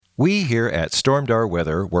We here at Stormdar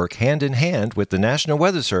Weather work hand in hand with the National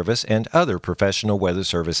Weather Service and other professional weather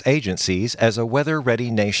service agencies as a Weather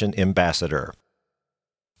Ready Nation ambassador.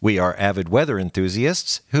 We are avid weather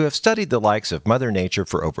enthusiasts who have studied the likes of Mother Nature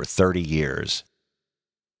for over 30 years.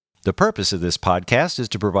 The purpose of this podcast is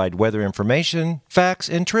to provide weather information, facts,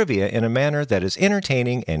 and trivia in a manner that is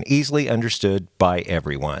entertaining and easily understood by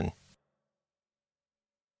everyone.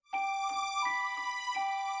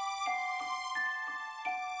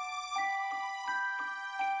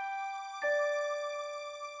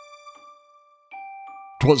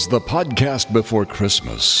 "'Twas the podcast before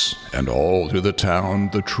Christmas, and all through the town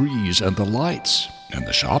the trees and the lights and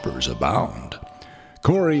the shoppers abound.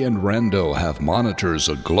 Corey and Rando have monitors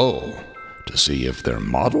aglow to see if their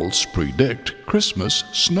models predict Christmas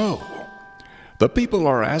snow. The people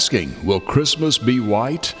are asking, will Christmas be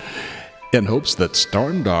white? In hopes that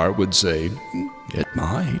Stormdar would say, it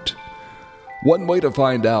might. One way to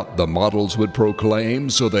find out, the models would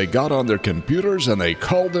proclaim, so they got on their computers and they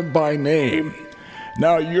called them by name.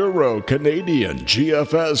 Now Euro, Canadian,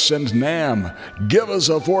 GFS, and NAM, give us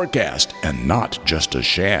a forecast and not just a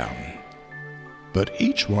sham. But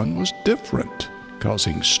each one was different,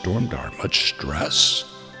 causing Stormdar much stress.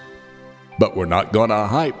 But we're not gonna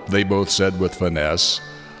hype, they both said with finesse.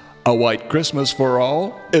 A white Christmas for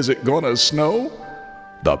all? Is it gonna snow?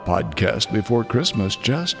 The podcast before Christmas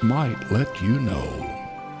just might let you know.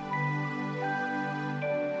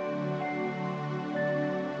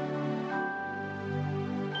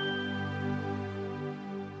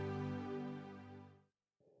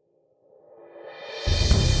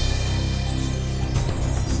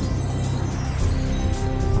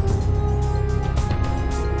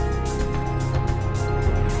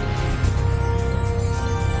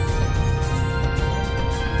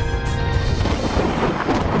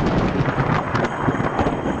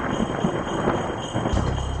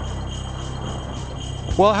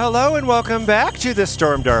 Well, hello and welcome back to the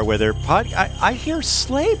Stormdar Weather Pod. I hear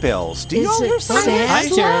sleigh bells. Do you all hear sleigh bells? I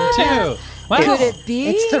hear them too. Wow. Could it be?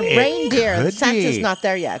 It's the reindeer. could Santa's be. not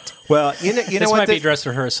there yet. Well, you know This what might be dress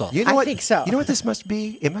rehearsal. You know I what, think so. You know what this must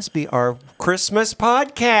be? It must be our Christmas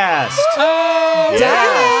podcast. Oh,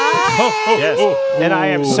 Yes. And I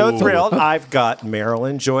am so thrilled. I've got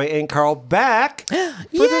Marilyn, Joy, and Carl back for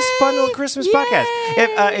this fun little Christmas podcast.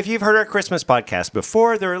 If you've heard our Christmas podcast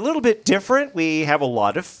before, they're a little bit different. We have a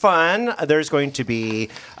lot of fun. There's going to be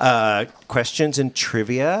questions and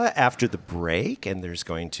trivia after the break, and we're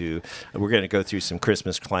going to go through some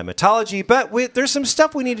Christmas climatology, but there's some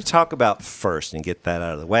stuff we need to talk about first and get that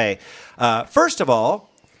out of the way. First of all,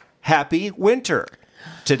 happy winter.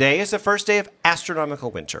 Today is the first day of astronomical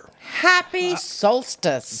winter. Happy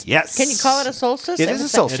solstice. Yes. Can you call it a solstice? It is a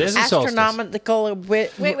solstice. It is a solstice. Astronomical.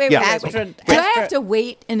 Wait. Yeah. Do I have to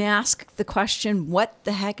wait and ask the question, what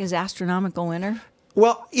the heck is astronomical winter?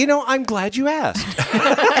 Well, I'm glad you asked.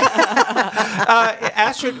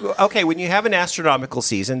 Okay, when you have an astronomical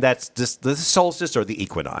season, that's just the solstice or the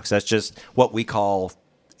equinox. That's just what we call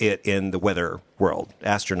it in the weather world,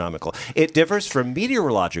 astronomical. It differs from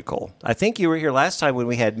meteorological. I think you were here last time when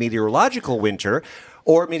we had meteorological winter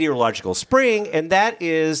or meteorological spring, and that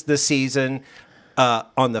is the season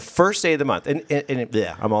on the first day of the month. And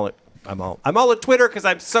yeah, I'm all at Twitter because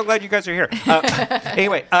I'm so glad you guys are here.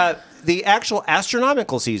 Anyway, the actual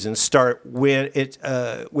astronomical seasons start when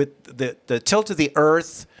with the tilt of the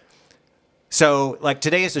Earth. So, like,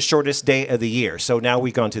 today is the shortest day of the year. So now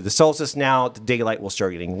we've gone to the solstice. Now the daylight will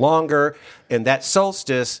start getting longer, and that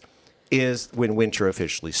solstice is when winter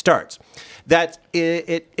officially starts. That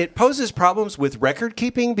it poses problems with record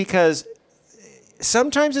keeping because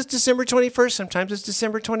sometimes it's December 21st, sometimes it's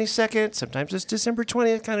December 22nd, sometimes it's December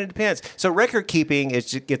 20th. It kind of depends. So record keeping,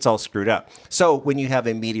 it gets all screwed up. So when you have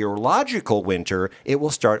a meteorological winter, it will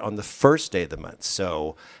start on the first day of the month.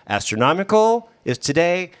 So astronomical is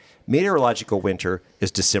today. Meteorological winter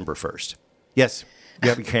is December 1st. Yes, you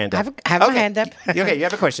have your hand up. I have my hand up. Okay, you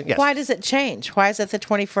have a question. Yes. Why does it change? Why is it the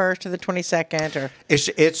 21st or the 22nd? Or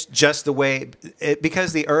It's just the way,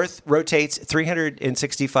 because the Earth rotates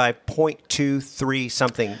 365.23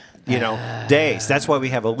 something, days. That's why we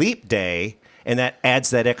have a leap day, and that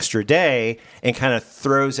adds that extra day and kind of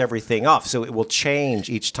throws everything off. So it will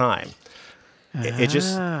change each time. It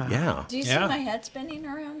just, yeah. Do you see my head spinning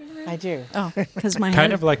around and around? I do. Oh, because my Kind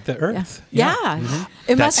head... of like the Earth. Yeah.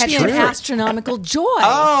 It That's must be true. an astronomical joy.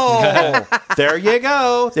 Oh, there you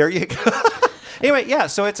go. Anyway, yeah,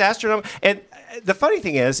 so it's astronomical. And the funny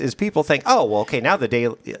thing is people think, oh, well, okay, now the day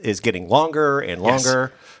is getting longer and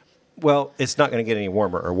longer. Yes. Well, it's not going to get any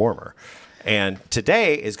warmer or warmer. And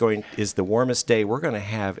today is the warmest day we're going to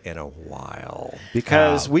have in a while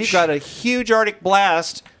because we've got a huge Arctic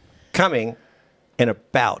blast coming in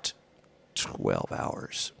about 12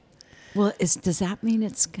 hours. Well, does that mean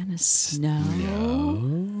it's going to snow?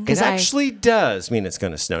 No. It actually does mean it's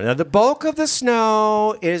going to snow. Now, the bulk of the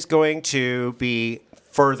snow is going to be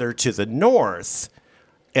further to the north,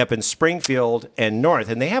 up in Springfield and north.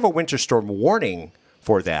 And they have a winter storm warning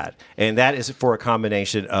for that. And that is for a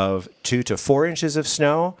combination of 2 to 4 inches of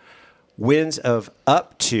snow, winds of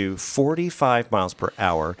up to 45 miles per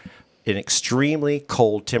hour in extremely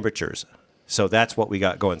cold temperatures. So that's what we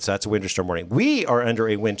got going. So that's a winter storm warning. We are under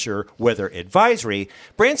a winter weather advisory.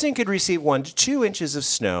 Branson could receive 1 to 2 inches of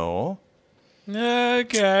snow.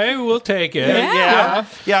 Okay, we'll take it. Yeah.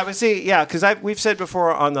 But see, because we've said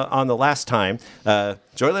before on the last time,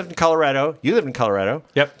 Joy lived in Colorado. You live in Colorado.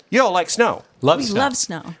 Yep. You all like snow. Love We snow. love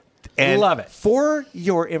snow. And Love it. For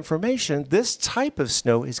your information, this type of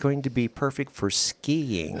snow is going to be perfect for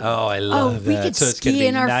skiing. Oh, I love we that. could So it's gonna ski be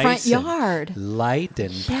in our nice front and yard. light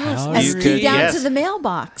and Yes, powdery. and You ski could- down yes. to the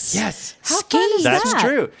mailbox. Yes. How fun is That's that?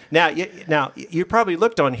 true. Now, you probably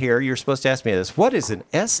looked on here. You're supposed to ask me this. What is an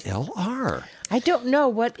SLR? I don't know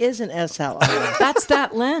what is an SLR. That's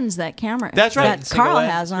that lens, that camera. That's right. That Carl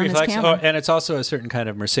has on Reflex. his camera. Oh, and it's also a certain kind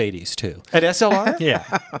of Mercedes, too. An SLR? Yeah.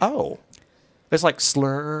 Oh. It's like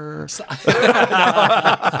slur.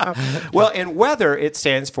 Well, in weather, it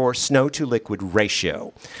stands for snow to liquid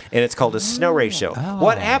ratio, and it's called a snow ratio.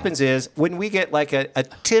 What happens is when we get like a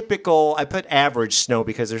typical, I put average snow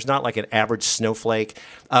because there's not like an average snowflake.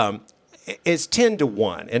 It's 10 to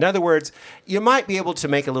 1. In other words, you might be able to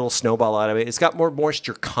make a little snowball out of it. It's got more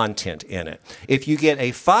moisture content in it. If you get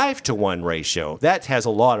a 5 to 1 ratio, that has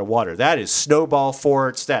a lot of water. That is snowball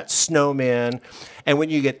forts, that's snowmen. And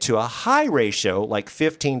when you get to a high ratio, like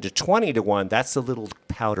 15 to 20 to 1, that's the little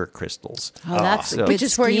powder crystals. Oh, that's so- good Which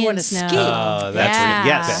is where you skiing wanna snow. ski. Oh, that's yeah.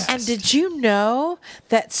 yes. And did you know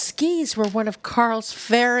that skis were one of Carl's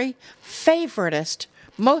very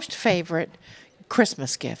most favorite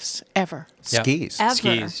Christmas gifts ever? Yeah. Skis. Ever.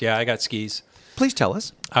 Skis. Yeah, I got skis. Please tell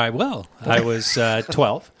us. I will. I was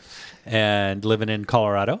 12 and living in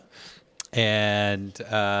Colorado. And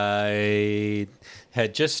I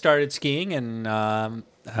had just started skiing, and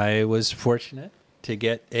I was fortunate to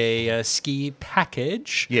get a ski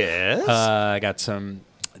package. Yes. I got some.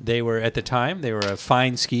 They were, at the time, they were a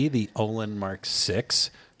fine ski, the Olin Mark 6.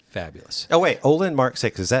 Fabulous. Oh, wait. Olin Mark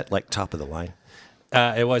 6, is that like top of the line?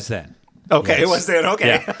 It was then. Okay, Yes. it was then.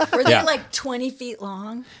 Okay. Yeah. Were they Yeah. like 20 feet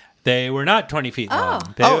long? They were not 20 feet long.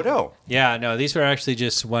 They Oh, were- no. Yeah, no, these were actually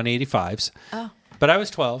just 185s. Oh. But I was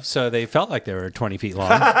 12, so they felt like they were 20 feet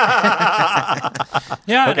long.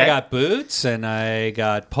 Yeah, and Okay. I got boots, and I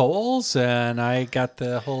got poles, and I got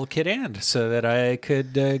the whole kit and so that I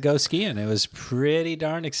could go skiing. It was pretty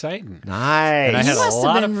darn exciting. Nice. And I You had a must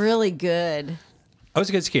lot have been of- really good. I was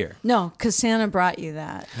a good skier. No, because Santa brought you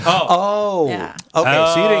that. Oh. Yeah.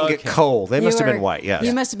 Okay, so you didn't Okay. get coal. They must You have been were- white, yes.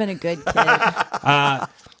 You must have been a good kid.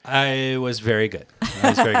 I was very good.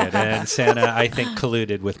 And Santa, I think,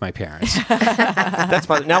 colluded with my parents. That's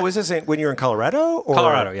my, now, was this when you were in Colorado? Or?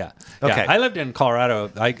 Colorado, yeah. Okay. Yeah, I lived in Colorado.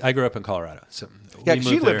 I grew up in Colorado. So Yeah, we 'cause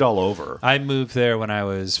you moved lived there. all over. I moved there when I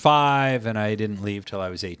was 5, and I didn't leave till I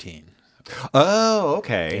was 18. Oh,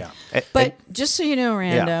 okay. Yeah. But just so you know,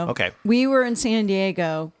 Rando, Yeah, okay. we were in San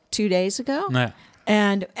Diego 2 days ago. Yeah.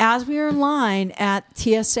 And as we were in line at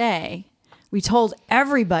TSA, we told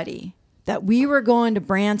everybody that we were going to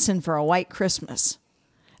Branson for a white Christmas.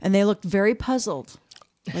 And they looked very puzzled.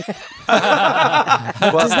 Like,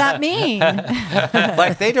 what does that mean?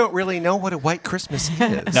 like they don't really know what a white Christmas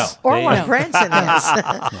is. No. Or they- what Branson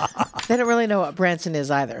is. They don't really know what Branson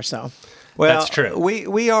is either, so Well, That's true.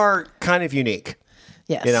 We are kind of unique.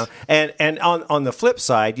 yes. You know, and on the flip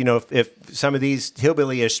side, you know, if some of these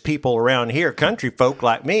hillbilly-ish people around here, country folk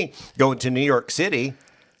like me, going to New York City,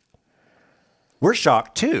 we're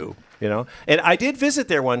shocked too. You know, and I did visit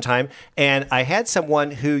there one time, and I had someone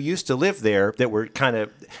who used to live there that were kind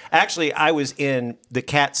of. Actually, I was in the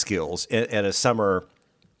Catskills at a summer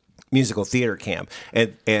musical theater camp,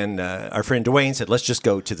 and our friend Dwayne said, "Let's just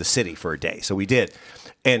go to the city for a day." So we did,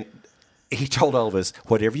 and he told all of us,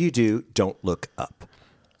 "Whatever you do, don't look up."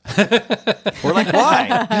 We're like,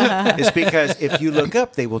 why? It's because if you look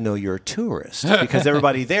up, they will know you're a tourist because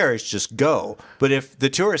everybody there is just go. But if the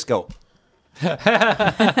tourists go,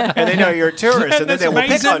 and they know you're a tourist, and then That's they will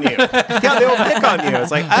pick amazing. on you. Yeah, they will pick on you.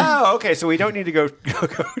 It's like, oh, okay, so we don't need to go to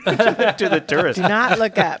the tourist. Do not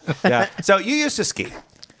look up. Yeah. So you used to ski,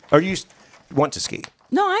 or you want to ski?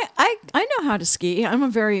 No, I know how to ski. I'm a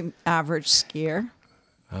very average skier.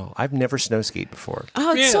 Oh, I've never snow skied before.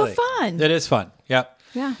 Oh, it's so Really? fun. It is fun. Yep.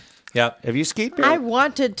 Yeah. Yep. Have you skied, I Barry?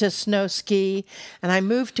 wanted to snow ski, and I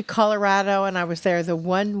moved to Colorado, and I was there the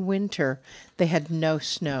one winter they had no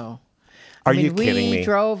snow. Are you we kidding me?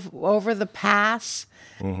 drove over the pass,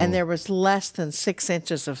 and there was less than 6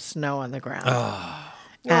 inches of snow on the ground.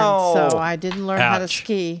 And No. so I didn't learn how to Ouch.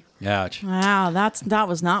 ski. Ouch. Wow, that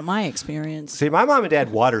was not my experience. See, my mom and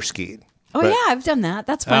dad water skied. Oh but yeah, I've done that.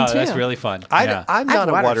 That's fun Oh, too. that's really fun. I'm I've not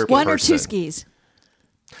a water water skied. One or person. two skis.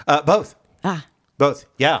 Both. Ah, Both.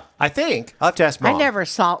 Yeah. I think. I'll have to ask Mom. I never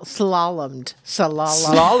slalomed.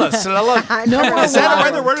 Slalom. no more Is that a water.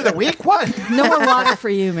 weather word of the week? What? No more water for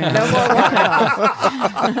you, man. No more water.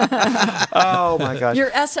 Oh, my gosh.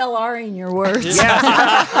 You're SLRing your words.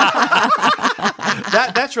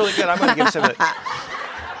 That's really good. I'm going to give some of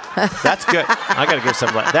that. That's good. I got to give some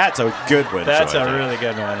of that. That's a good one. That's Joy. a really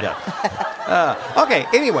good one. Yeah. Okay.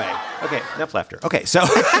 Anyway. Okay. Enough laughter. Okay. So,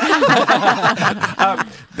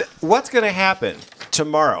 what's going to happen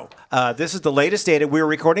tomorrow? This is the latest data. We're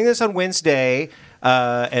recording this on Wednesday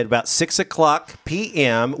at about 6:00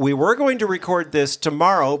 p.m. We were going to record this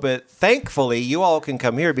tomorrow, but thankfully, you all can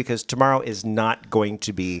come here because tomorrow is not going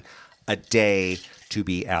to be a day to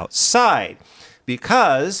be outside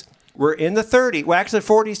because we're in the 30s. Well, actually,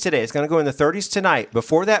 40s today. It's going to go in the 30s tonight.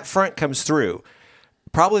 Before that front comes through,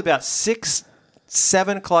 probably about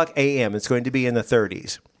 7 o'clock a.m., it's going to be in the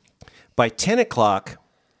 30s. By 10 o'clock,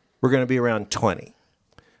 we're going to be around 20.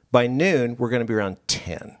 By noon, we're going to be around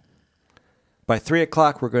 10. By 3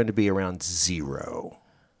 o'clock, we're going to be around 0.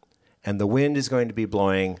 And the wind is going to be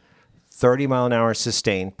blowing 30 mile an hour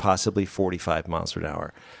sustained, possibly 45 miles an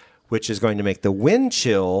hour, which is going to make the wind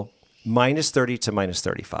chill minus 30 to minus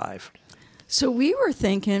 35. So we were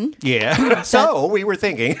thinking Yeah. So we were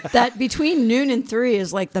thinking. that between noon and 3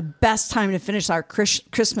 is like the best time to finish our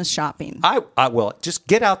Christmas shopping. I will just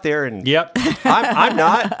get out there and. Yep. I'm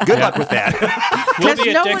not. Good luck with that. We'll Because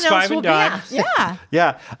be at Dick's 5 and Dime. Yeah.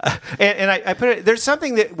 Yeah, and I put it. There's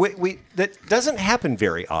something that we that doesn't happen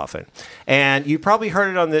very often, and you probably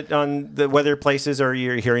heard it on the weather places, or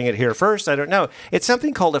you're hearing it here first. I don't know. It's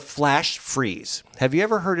something called a flash freeze. Have you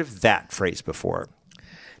ever heard of that phrase before?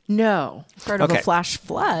 No. Heard of Okay. a flash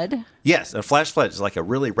flood. Yes, a flash flood is like a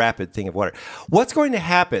really rapid thing of water. What's going to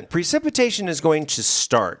happen? Precipitation is going to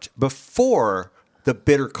start before the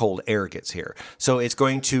bitter cold air gets here. So it's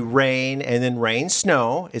going to rain and then rain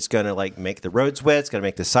snow. It's going to like make the roads wet. It's going to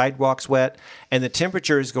make the sidewalks wet. And the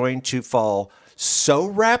temperature is going to fall so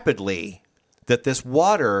rapidly that this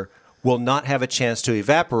water will not have a chance to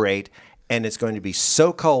evaporate. And it's going to be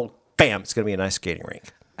so cold, bam, it's going to be an ice skating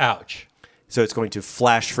rink. Ouch. So it's going to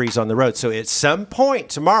flash freeze on the road. So at some point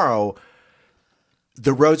tomorrow,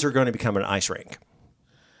 the roads are going to become an ice rink.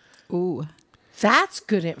 Ooh. That's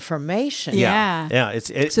good information. Yeah. Yeah.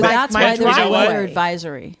 So Like that's my why there's a driveway. weather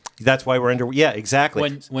advisory. That's why we're under. Yeah,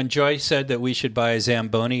 exactly. When Joy said that we should buy a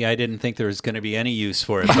Zamboni, I didn't think there was going to be any use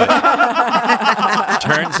for it. But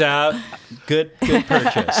turns out, good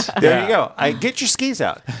purchase. There you go. Get your skis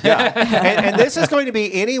out. Yeah. and this is going to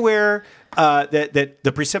be anywhere that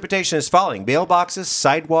the precipitation is falling. Mailboxes,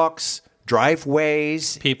 sidewalks,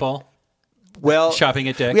 driveways. People. Well, Shopping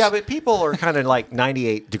at Dick's. Yeah, but people are kind of like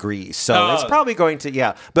 98 degrees. So it's probably going to,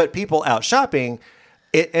 yeah. But people out shopping,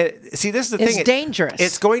 see, this is the It's thing. dangerous.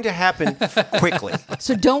 It's going to happen quickly.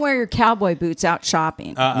 So don't wear your cowboy boots out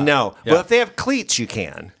shopping. No. Yeah. Well, if they have cleats, you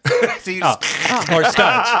can. So you just, Or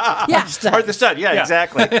studs. yeah. or the stud. Yeah,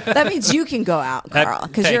 exactly. That means you can go out, Carl,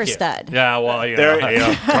 because Thank you're a you. stud. Yeah, well, There you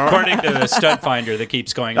go. according to the stud finder that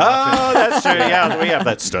keeps going off. Oh, that's true. Yeah, we have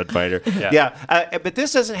that stud fighter. Yeah. Yeah, but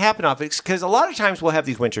this doesn't happen often because a lot of times we'll have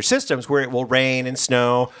these winter systems where it will rain and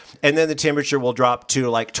snow, and then the temperature will drop to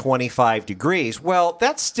like 25 degrees. Well,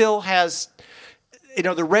 that still has,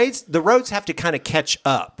 the roads have to kind of catch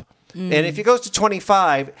up. And if it goes to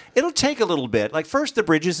 25, it'll take a little bit. Like first, the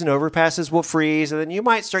bridges and overpasses will freeze, and then you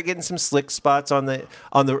might start getting some slick spots on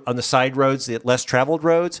the side roads, the less traveled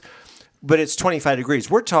roads. But it's 25 degrees.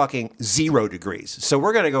 We're talking 0 degrees. So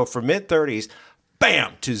we're going to go from mid-30s,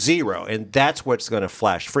 bam, to 0. And that's what's going to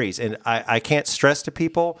flash freeze. And I can't stress to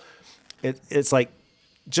people, it's like,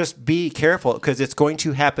 just be careful because it's going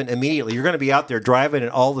to happen immediately. You're going to be out there driving,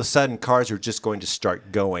 and all of a sudden, cars are just going to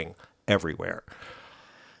start going everywhere.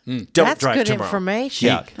 Don't That's drive good tomorrow. information.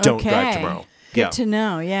 Yeah, don't Okay. drive tomorrow. Good Yeah. to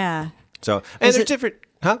know, yeah. So, and Is there's it- different,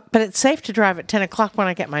 huh? But it's safe to drive at 10 o'clock when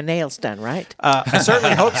I get my nails done, right? I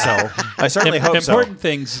certainly hope so. I certainly hope so. Important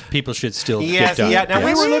things people should still Yes, get done. yeah. Now we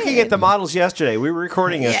Yes. were looking at the models yesterday. We were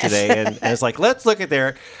recording yesterday, and it's like, let's look at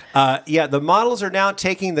there. Yeah, the models are now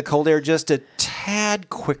taking the cold air just a tad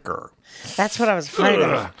quicker. That's what I was afraid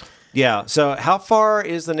of. Yeah. So, how far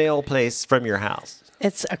is the nail place from your house?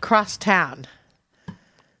 It's across town.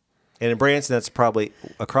 And in Branson, that's probably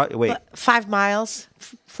across. Wait, 5 miles,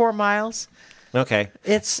 4 miles. okay.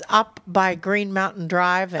 It's up by Green Mountain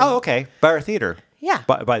Drive. And, Oh, okay. By our theater. Yeah.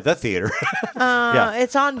 By the theater. Yeah.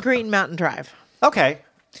 It's on Green Mountain Drive. Okay.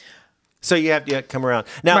 So you have to come around.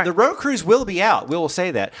 Now, Right. the road crews will be out. We will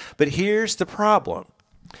say that. But here's the problem.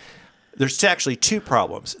 There's actually 2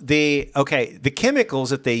 problems. The chemicals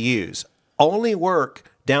that they use only work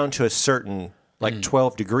down to a certain,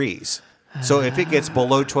 12 degrees. So if it gets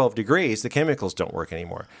below 12 degrees, the chemicals don't work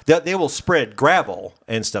anymore. They will spread gravel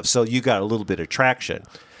and stuff, so you got a little bit of traction.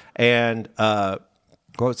 And what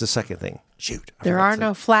was the second thing? Shoot. I There forgot are to-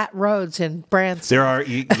 no flat roads in Branson. There are,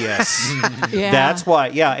 yes. Yeah. That's why,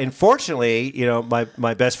 yeah. And fortunately,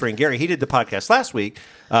 my best friend Gary, he did the podcast last week.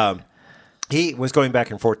 He was going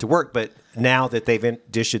back and forth to work, but now that they've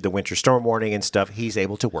issued the winter storm warning and stuff, he's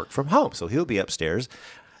able to work from home. So he'll be upstairs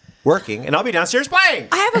working, and I'll be downstairs playing.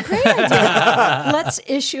 I have a great idea. Let's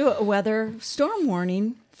issue a weather storm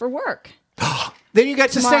warning for work. Then you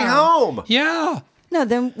get to stay Tomorrow. home. Yeah. No,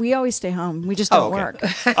 then we always stay home. We just don't okay. work.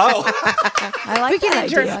 Oh, I like that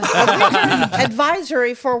Enter idea. a winter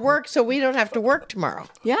advisory for work so we don't have to work tomorrow.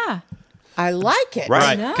 Yeah. I like it. Right.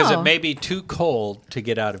 Right. know. Because it may be too cold to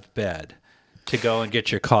get out of bed to go and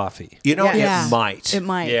get your coffee. Yeah. it might. It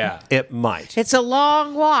might. Yeah. It might. It's a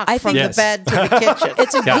long walk I from think- the Yes. bed to the kitchen.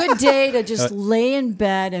 It's a Yeah. good day to just lay in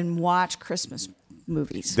bed and watch Christmas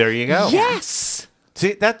movies. There you go. Yes.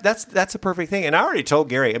 See, that's a perfect thing. And I already told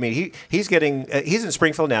Gary. I mean, he's getting he's in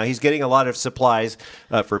Springfield now. He's getting a lot of supplies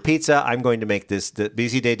for pizza. I'm going to make the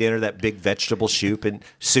busy day dinner, that big vegetable soup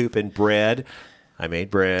and bread. I made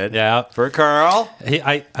bread. Yeah. For Carl.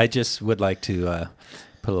 I just would like to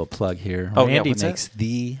put a little plug here. Oh, yeah, Randy what's that? makes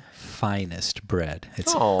the finest bread.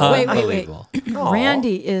 It's Oh. Wait. unbelievable.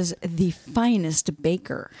 Randy is the finest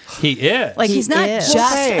baker. He is. Like he's not is.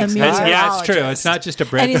 just Thanks, a guys. musician. yeah, it's true. It's not just a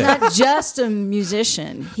bread And he's thing. not just a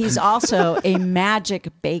musician. He's also a magic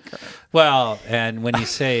baker. Well, and when you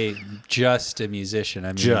say just a musician, I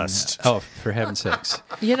mean Just. Oh, for heaven's sakes.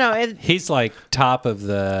 You know, He's like top of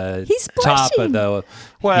the He's top blushing. of the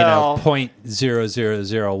Well-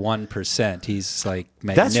 0.0001%. He's like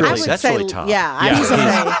That's magnificent. really- I would that's say, really tough. yeah, I Yeah, would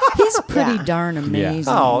say, He's pretty Yeah. darn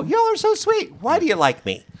amazing. Oh, y'all are so sweet. Why do you like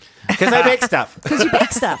me? Because I make stuff. Because you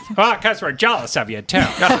bake stuff. Oh, because we're jealous of you too.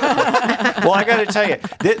 Well, I got to tell you,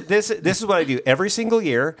 this is what I do every single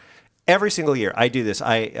year. Every single year, I do this.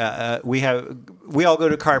 We all go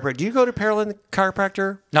to chiropractor. Do you go to Parallel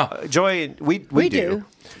Chiropractor? No. Joy, we do.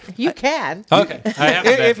 You can. Okay, I have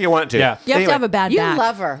a If bad- you want to. Yeah. You have Anyway. to have a bad You back.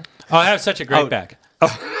 love her. Oh, I have such a great Oh. back.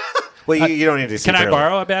 Well, you don't need to. see Can I Parallel.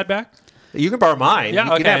 borrow a bad back? You can borrow mine. Yeah,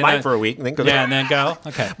 You okay. can have and mine then- for a week and then go. Yeah, and then go.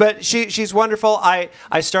 Okay. But she's wonderful. I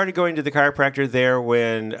started going to the chiropractor there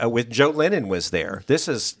when with Joe Lennon was there. This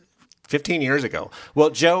is 15 years ago. Well,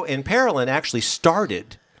 Joe and Parolin actually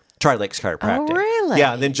started Tri-Lakes Chiropractic. Oh, really?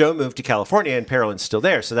 Yeah, and then Joe moved to California, and Parolin's still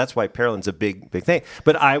there. So that's why Parolin's a big thing.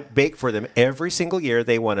 But I bake for them every single year.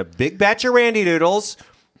 They want a big batch of Randy Doodles.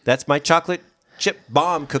 That's my chocolate chip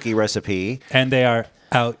bomb cookie recipe. And they are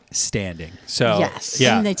outstanding. So Yes.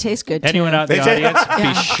 yeah. And they taste good, too. Anyone out in the They audience,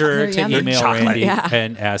 Yeah. be sure They're to yummy. email Chocolate. Randy Yeah.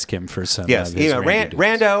 and ask him for some. Yes, of his Randy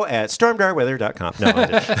Doodles. Rando at stormdarweather.com. No, I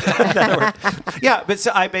didn't. Yeah, but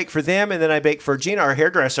so I bake for them, and then I bake for Gina, our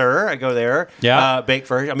hairdresser. I go there. Yeah. Bake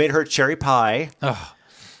for her. I made her cherry pie. Oh.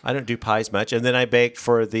 I don't do pies much. And then I baked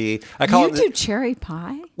for I call You it do cherry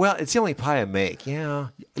pie? well, it's the only pie I make. Yeah.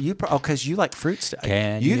 Because you like fruit stuff.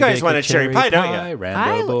 Can you guys bake want a cherry pie, don't you?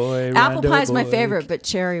 Rando boy, apple Rando pie is my boy. favorite, but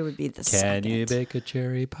cherry would be the Can second. you bake a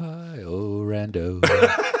cherry pie? Oh, Rando.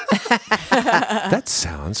 That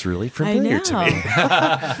sounds really familiar to know. me.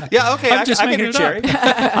 Yeah, okay. I'm just I can making do it cherry.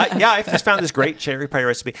 I just found this great cherry pie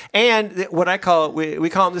recipe. And what I call, we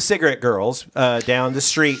call them the cigarette girls down the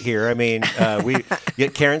street here. I mean, we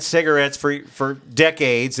get Karen cigarettes for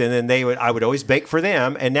decades, and then I would always bake for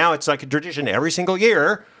them. And now it's like a tradition every single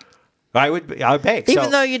year. I would bake.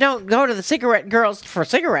 Even though you don't go to the cigarette girls for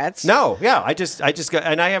cigarettes. No, yeah, I just go,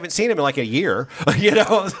 and I haven't seen him in like a year. You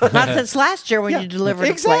know, Not since last year when you delivered a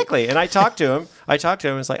plate. exactly. And I talked to him.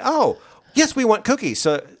 And it's like, oh, yes, we want cookies.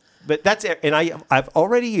 So, but that's it. And I've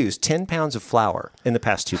already used 10 pounds of flour in the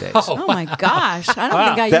past 2 days. Oh, my gosh. I don't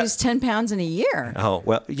think I That- use 10 pounds in a year. Oh,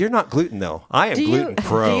 well, you're not gluten, though. I am Do you- gluten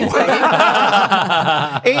pro. do you-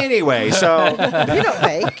 Anyway, so, You don't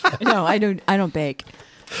bake. No, I don't bake.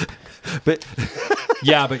 but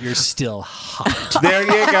Yeah, but you're still hot. there you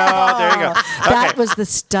go. That Okay, was the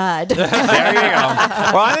stud. there you go.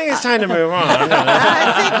 Well, I think it's time to move on.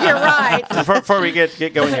 I think you're right. Before we get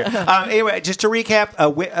going here. Anyway, just to recap,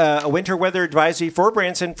 a winter weather advisory for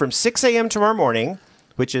Branson from 6 a.m. tomorrow morning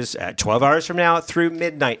which is 12 hours from now through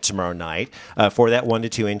midnight tomorrow night, for that 1 to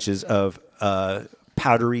 2 inches of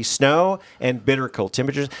powdery snow and bitter cold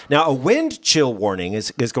temperatures. Now, a wind chill warning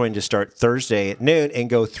is going to start Thursday at noon and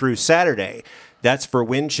go through Saturday. That's for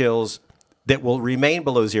wind chills that will remain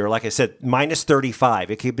below zero. Like I said, minus 35.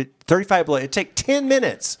 It could be 35 below. It'd take 10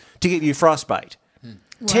 minutes to give you frostbite.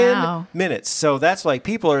 10 minutes. So that's like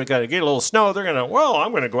people are going to get a little snow. They're going to,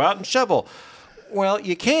 I'm going to go out and shovel. Well,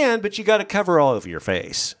 you can, but you got to cover all of your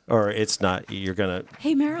face, or it's not. You're gonna.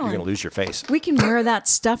 Hey, Marilyn. You're gonna lose your face. We can wear that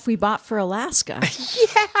stuff we bought for Alaska.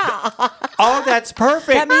 Oh, that's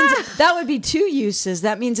perfect. That means that would be 2 uses.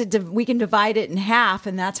 That means we can divide it in half,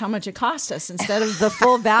 and that's how much it cost us instead of the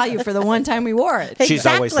full value for the one time we wore it. She's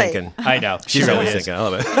always Exactly. thinking. I know. She's She always really is. thinking. I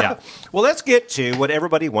love it. Yeah. Well, let's get to what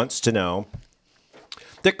everybody wants to know: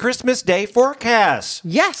 the Christmas Day forecast.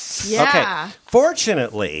 Yes. Yeah. Okay.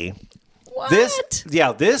 Fortunately.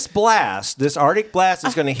 This blast, this Arctic blast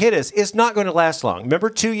is going to hit us. It's not going to last long. Remember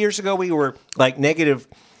 2 years ago we were like negative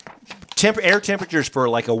air temperatures for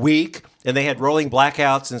like a week, and they had rolling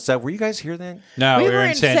blackouts and stuff. Were you guys here then? No, we were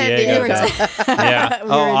in San Diego.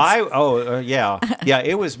 Yeah. Yeah.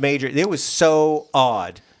 It was major. It was so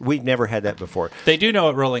odd. We've never had that before. They do know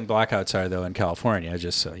what rolling blackouts are, though, in California,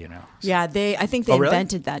 just so you know. Yeah, I think they really?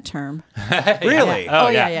 invented that term. Really? Oh,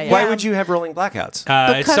 yeah. Why would you have rolling blackouts?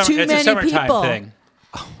 Because too it's a many summertime people. thing.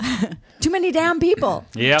 Too many damn people.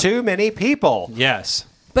 Yep. Too many people. Yes.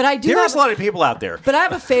 But I do There's have a lot of people out there. But I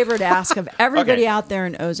have a favor to ask of everybody Okay. out there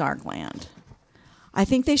in Ozark land. I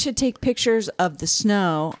think they should take pictures of the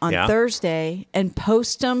snow on Yeah. Thursday and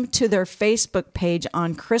post them to their Facebook page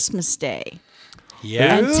on Christmas Day.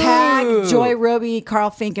 Yeah. And tag Joy Roby,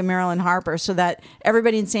 Carl Fink, and Marilyn Harper so that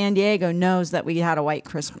everybody in San Diego knows that we had a white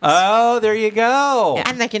Christmas. Oh, there you go.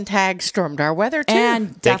 And they can tag Stormdar Weather, too. And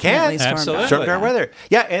They can. definitely Storm Absolutely. Dark. Stormdar weather.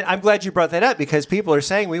 Yeah, and I'm glad you brought that up because people are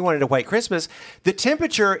saying we wanted a white Christmas. The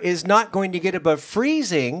temperature is not going to get above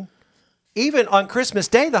freezing. Even on Christmas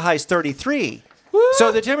Day, the high is 33.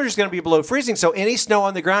 So the temperature is going to be below freezing. So any snow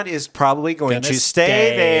on the ground is probably going Gonna to stay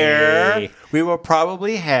stay. there. We will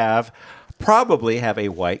probably have a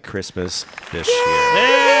white Christmas this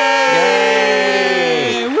year.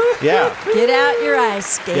 Yay! Yeah. Get out your ice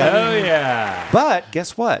skating. Oh, yeah. But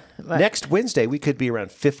guess what? Next Wednesday, we could be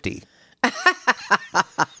around 50.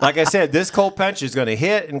 Like I said, this cold punch is going to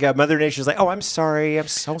hit, and Mother Nature's like, oh, I'm sorry. I'm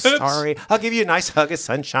so sorry. I'll give you a nice hug of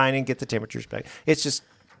sunshine and get the temperatures back. It's just,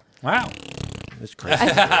 Wow. it's crazy.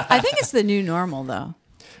 I think it's the new normal, though.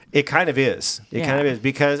 It kind of is. It Yeah. kind of is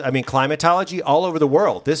because, climatology all over the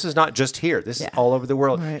world. This is not just here. This is all over the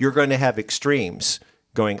world. Right. You're going to have extremes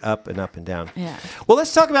going up and up and down. Yeah. Well,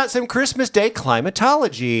 let's talk about some Christmas Day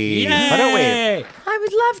climatology. Why don't we? Yay! I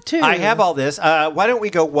would love to. I have all this. Why don't we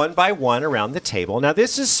go one by one around the table? Now,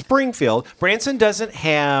 this is Springfield. Branson doesn't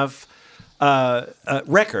have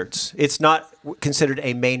records. It's not considered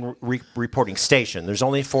a main reporting station. There's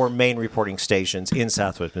only 4 main reporting stations in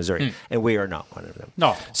Southwest Missouri, and we are not one of them.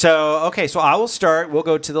 No. So I will start. We'll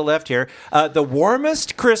go to the left here. The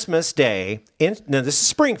warmest Christmas day this is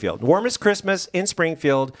Springfield. Warmest Christmas in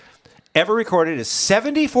Springfield ever recorded is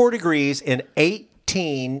 74 degrees in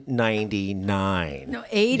 1899. No,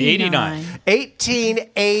 89.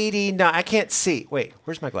 1889. I can't see. Wait,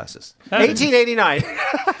 where's my glasses? 1889. All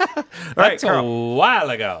right, That's Carl. a while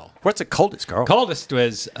ago. What's the coldest, Carl? Coldest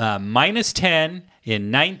was minus 10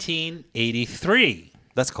 in 1983.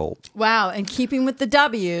 That's cold. Wow, and keeping with the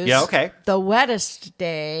W's. Yeah, okay. The wettest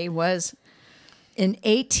day was in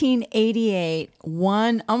 1888,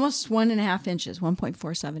 almost 1.5 inches,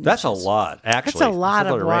 1.47 inches. That's a lot, actually. That's a lot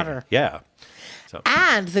of rain. water. Yeah.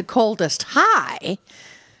 And the coldest high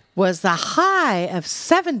was the high of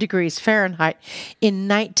 7 degrees Fahrenheit in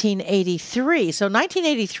 1983. So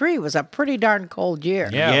 1983 was a pretty darn cold year.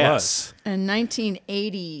 Yeah, it Yes. And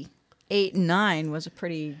 1988 and 9 was a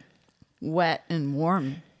pretty wet and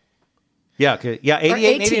warm. Yeah. Yeah.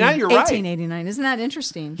 88 and 89, you're right. 1889. Isn't that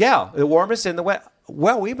interesting? Yeah. The warmest and the wet.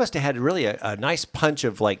 Well, we must have had really a nice punch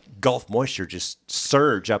of like Gulf moisture just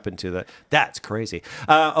surge up into the. That's crazy.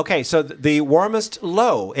 Okay. So the warmest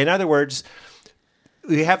low, in other words,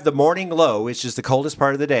 we have the morning low, which is the coldest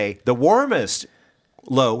part of the day. The warmest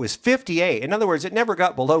low is 58. In other words, it never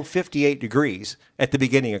got below 58 degrees at the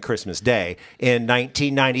beginning of Christmas Day in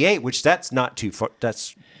 1998, which that's not too far.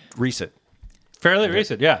 That's recent. Fairly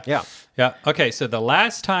recent, yeah. Yeah. Yeah. Okay, so the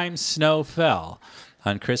last time snow fell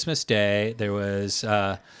on Christmas Day, there was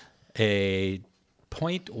a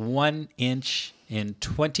 0.1 inch in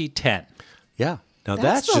 2010. Yeah. Now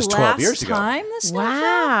that's the just 12 last years ago. time the snow fell?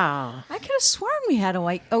 Wow. I could have sworn we had a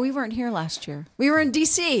white. Oh, we weren't here last year. We were in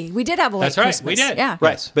D.C. We did have a white That's right. Christmas. We did. Yeah.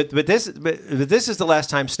 Right, Yes. but this is the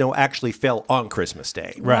last time snow actually fell on Christmas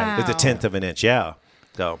Day. Right. With a tenth of an inch. Yeah.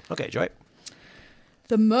 So okay, Joy.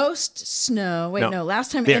 The most snow. Wait, No. no.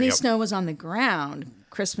 Last time There any you go. snow was on the ground,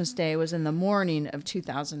 Christmas Day was in the morning of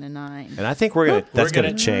 2009. And I think that's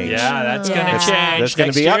gonna change. Yeah, that's Yeah. going to change. That's gonna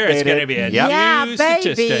Next be year, it's updated. going to be a Yep. Yeah, new baby.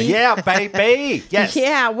 statistic. Yeah, baby. Yes.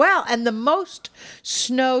 Yeah, well, and the most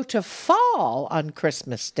snow to fall on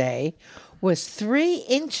Christmas Day was 3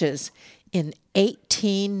 inches in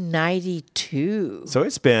 1892. So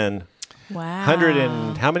it's been Wow. 100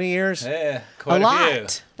 and how many years? Yeah, A quite lot. few.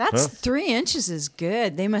 That's 3 inches is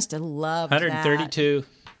good. They must have loved 132.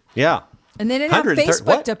 Yeah. that. And they didn't have 130 Facebook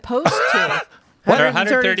what? to post to. What?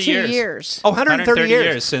 130 years. Oh, 130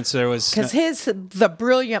 years. since there was. Because the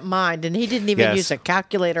brilliant mind, and he didn't even Yes. use a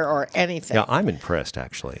calculator or anything. Yeah, I'm impressed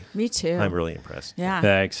actually. Me too. I'm really impressed. Yeah.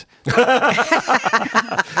 Thanks.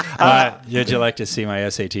 Would you like to see my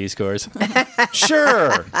SAT scores?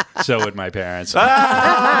 Sure. So would my parents. Wait.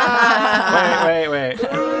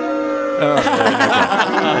 Oh,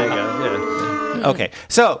 there you go. Yeah. Okay.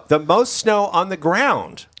 So the most snow on the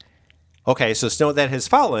ground. Okay, so snow that has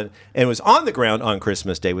fallen and was on the ground on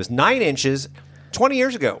Christmas Day was 9 inches 20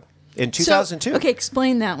 years ago in 2002. So, okay,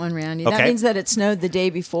 explain that one, Randy. That Okay. means that it snowed the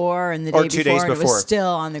day before and the Or day 2 before, days and it before. was still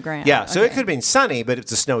on the ground. Yeah, so it Okay. could have been sunny, but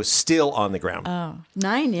it's the snow still on the ground.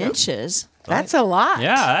 9 inches. That's a lot.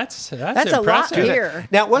 Yeah, that's That's a lot impressive. here.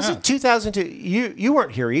 Now, was it 2002? You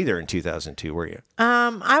weren't here either in 2002, were you?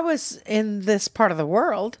 I was in this part of the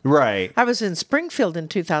world. Right. I was in Springfield in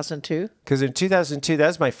 2002. Because in 2002, that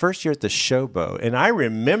was my first year at the Showboat. And I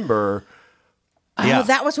remember... Yeah. Oh,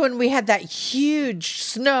 that was when we had that huge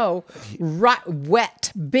snow,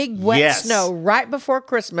 big wet Yes. snow right before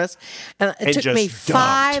Christmas, and it It took me just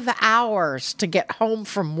dumped. 5 hours to get home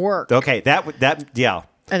from work. Okay, yeah.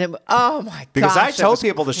 And oh my Because gosh, I it told was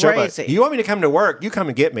people the Showboat, crazy. you want me to come to work, you come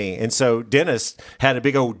and get me. And so Dennis had a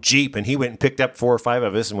big old Jeep, and he went and picked up 4 or 5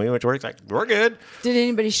 of us, and we went to work. He's like, we're good. Did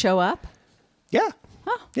anybody show up? Yeah.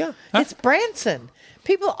 Yeah. It's Branson.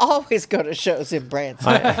 People always go to shows in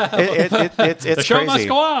Branson. It's The show crazy. must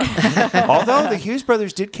go on. Although the Hughes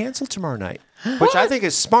brothers did cancel tomorrow night, which I think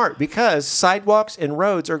is smart because sidewalks and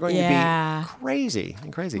roads are going Yeah. to be crazy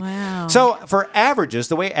and crazy. Wow. So for averages,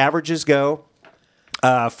 the way averages go,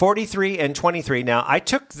 43 and 23. Now, I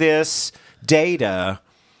took this data,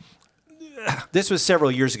 this was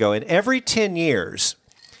several years ago, and every 10 years,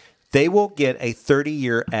 they will get a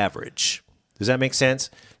 30-year average. Does that make sense?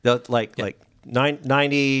 They'll, like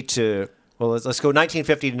 90 to, well, let's go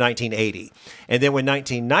 1950 to 1980. And then when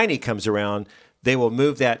 1990 comes around, they will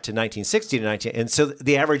move that to 1960 to 19. And so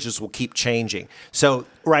the averages will keep changing. So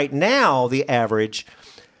right now, the average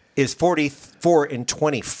is 44 and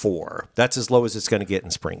 24. That's as low as it's going to get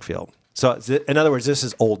in Springfield. So in other words, this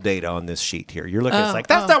is old data on this sheet here. You're looking, it's like,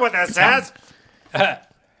 that's not what that says.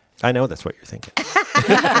 I know that's what you're thinking.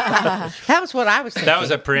 That was what I was thinking. That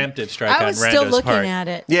was a preemptive strike I on was still Randa's looking part. at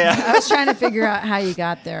it. Yeah. I was trying to figure out how you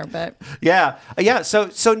got there, but Yeah.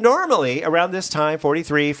 So normally around this time,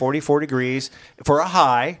 43, 44 degrees for a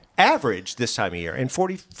high, average this time of year, and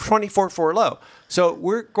 24 for a low. So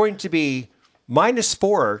we're going to be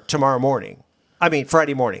 -4 tomorrow morning. I mean,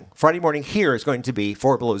 Friday morning. Friday morning here is going to be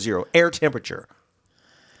 4 below zero, air temperature.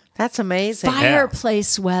 That's amazing.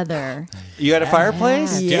 fireplace weather. You got a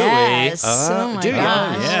fireplace? Yes. Oh my do you?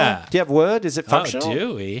 gosh. Yeah. Do you have wood? Is it Oh, functional?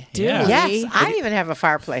 do we? Do Yeah. we? Yes, I even have a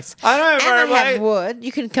fireplace. I don't have a and I fireplace. have wood.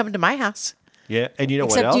 You can come to my house. Yeah. And you know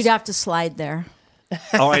Except what else? you'd have to slide there.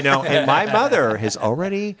 Oh, I know. And my mother has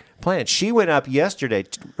already planned. She went up yesterday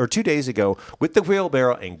or 2 days ago with the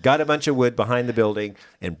wheelbarrow and got a bunch of wood behind the building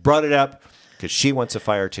and brought it up because she wants a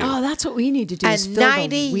fire too. Oh, that's what we need to do. A is fill the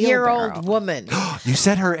 90-year-old wheelbarrow. woman. You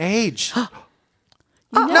said her age. You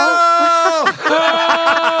know, No!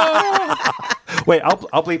 Wait,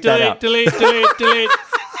 I'll bleep that out. Delete.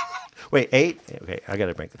 Wait, 8? Okay, I got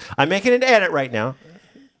to make this. I'm making an edit right now.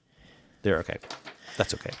 There, okay.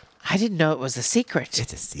 That's okay. I didn't know it was a secret.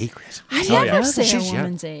 It's a secret. I Oh, never yeah. say She's a young.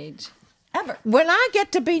 woman's age. Ever. When I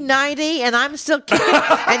get to be 90 and I'm still kicking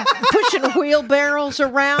and pushing wheelbarrows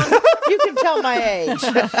around, you can tell my age.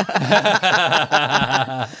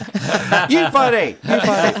 You funny.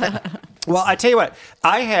 Well, I tell you what,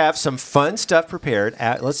 I have some fun stuff prepared.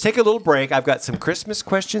 Let's take a little break. I've got some Christmas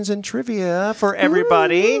questions and trivia for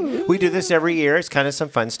everybody. We do this every year. It's kind of some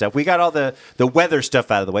fun stuff. We got all the weather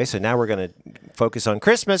stuff out of the way, so now we're going to focus on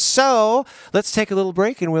Christmas. So let's take a little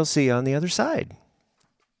break, and we'll see you on the other side.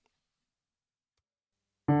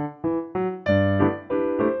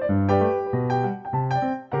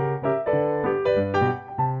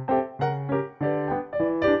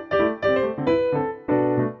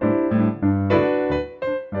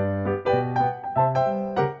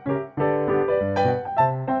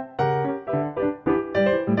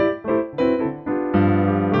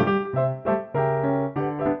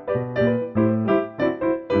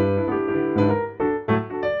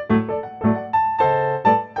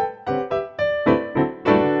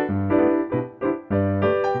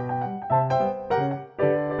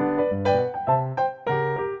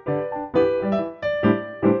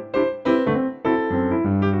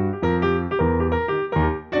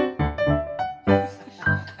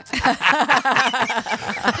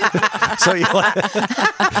 So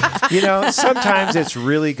sometimes it's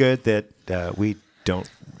really good that we don't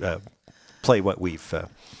play what we've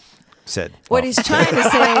said. What he's trying to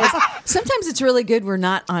say is sometimes it's really good we're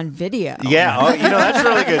not on video. Yeah, that's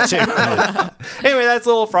really good too. Anyway, that's a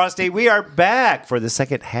little Frosty. We are back for the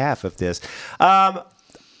second half of this.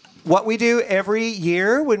 What we do every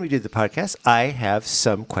year when we do the podcast, I have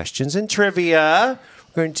some questions and trivia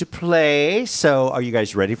we're going to play. So are you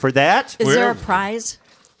guys ready for that? Is there a prize?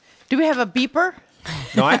 Do we have a beeper?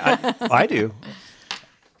 No, I do.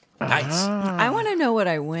 Nice. I want to know what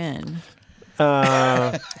I win.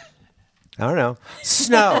 I don't know.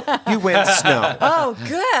 Snow. You win snow. Oh,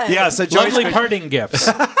 good. Yeah, so Joyce Lovely parting gifts.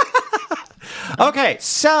 Okay,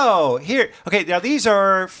 so here. Okay, now these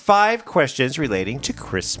are 5 questions relating to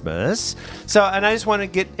Christmas. So, and I just want to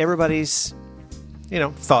get everybody's,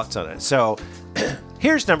 thoughts on it. So,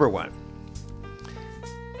 here's number 1.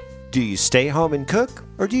 Do you stay home and cook,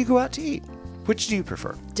 or do you go out to eat? Which do you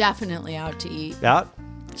prefer? Definitely out to eat. Out?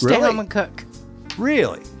 Stay Really? home and cook.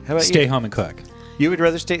 Really? How about Stay you? home and cook. You would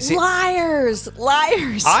rather stay. See, Liars.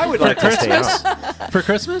 I would like to stay home. For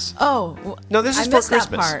Christmas? Oh, w- No, this is I for missed that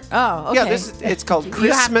Christmas. part. Oh, okay. Yeah, it's called You have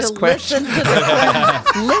Christmas to question.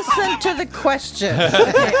 listen to the question.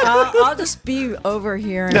 Okay, I'll just be over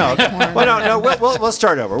here. In No, my corner. well, no, we'll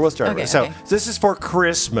start over. We'll start over. Okay, So okay. this is for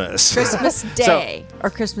Christmas. Christmas Day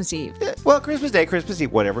or Christmas Eve. Well, Christmas Day, Christmas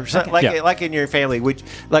Eve, whatever. So, Okay. Yeah. like in your family,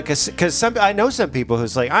 because I know some people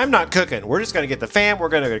who's like, I'm not cooking. We're just going to get the fam. We're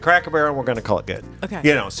going to go to Cracker Barrel, and we're going to call it good. Okay.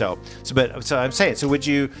 So I'm saying, so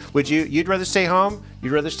you'd rather stay home?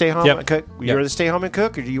 You'd rather stay home Yep. and cook? You'd Yep. rather stay home and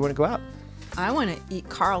cook, or do you want to go out? I want to eat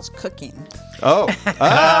Carl's cooking. Oh,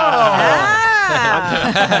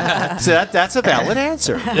 so that's a valid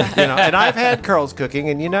answer. And I've had Carl's cooking,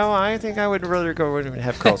 and I think I would rather go and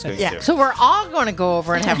have Carl's cooking Yeah. too. So we're all going to go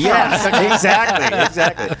over and have Yes, fun.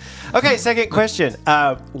 exactly. Okay, second question.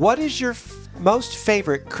 What is your most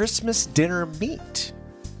favorite Christmas dinner meat?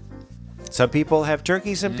 Some people have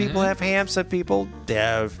turkey, some people have ham, some people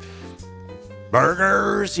have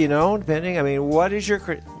burgers, depending. I mean, what is your,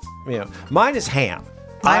 mine is ham.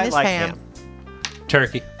 Mine I is like ham.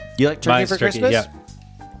 Turkey. You like turkey Mine's for turkey, Christmas?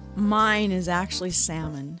 yeah. Mine is actually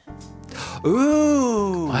salmon.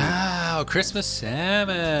 Ooh, Wow, Christmas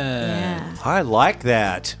salmon. Yeah. I like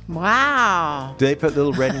that. Wow. Do they put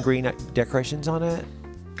little red and green decorations on it?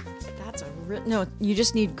 That's no, you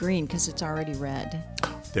just need green because it's already red.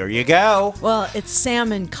 There you go. Well, it's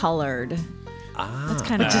salmon colored. That's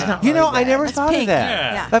kind of just not. I never thought of pink.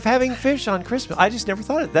 that. Yeah. Of having fish on Christmas. I just never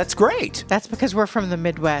thought of it. That's great. That's because we're from the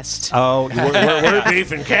Midwest. Oh, we're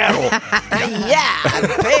beef and cattle. Yeah,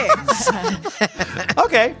 pigs.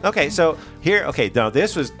 Okay. So here, now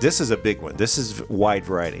this is a big one. This is wide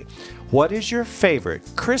variety. What is your favorite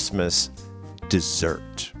Christmas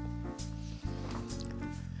dessert?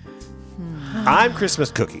 I'm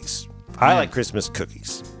Christmas cookies. I like Christmas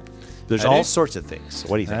cookies. There's I all do. sorts of things.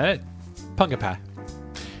 What do you think? Pumpkin pie.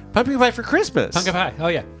 Pumpkin pie for Christmas. Pumpkin pie. Oh,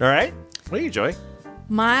 yeah. All right. What do you enjoy?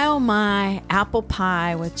 My apple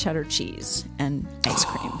pie with cheddar cheese and ice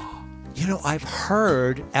cream. I've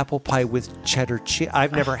heard apple pie with cheddar cheese.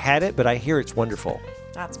 I've never had it, but I hear it's wonderful.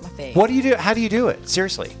 That's my favorite. What do you do? How do you do it?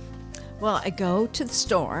 Seriously. Well, I go to the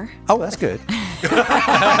store. Oh, that's good.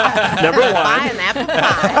 Number one. Buy an apple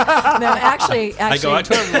pie. No, actually, I go out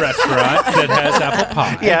to a restaurant that has apple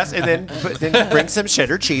pie. Yes, and then bring some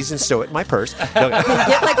cheddar cheese and stow it in my purse. No,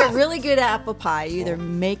 get like a really good apple pie. You either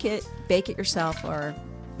bake it yourself, or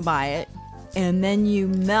buy it, and then you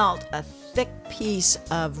melt a thick piece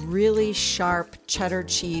of really sharp cheddar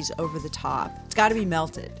cheese over the top. It's got to be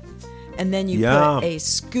melted, and then you Yum. put a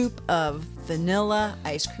scoop of vanilla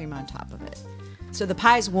ice cream on top of it. So the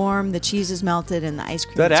pie's warm, the cheese is melted, and the ice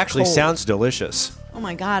cream that is actually cold. sounds delicious. Oh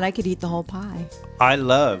my God, I could eat the whole pie. I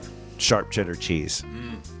love sharp cheddar cheese.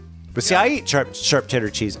 But see, I eat sharp cheddar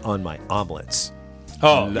cheese on my omelets.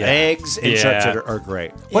 Oh, yeah. Eggs and sharp Yeah. cheddar are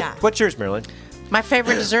great. Yeah. What's yours, Marilyn? My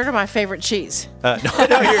favorite dessert or my favorite cheese? No, your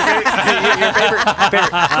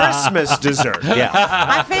favorite Christmas dessert. Yeah.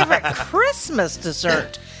 My favorite Christmas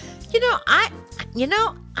dessert.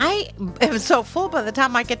 I am so full by the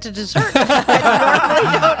time I get to dessert.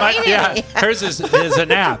 I normally don't eat any. Hers is a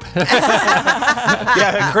nap.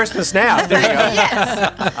 Yeah, Christmas now. There you go.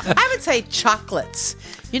 Yes. I would say chocolates.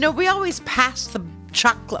 We always pass the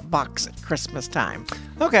chocolate box at Christmas time.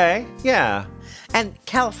 Okay, yeah. And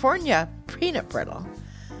California peanut brittle.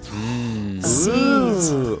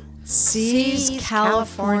 Ooh. See's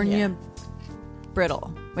California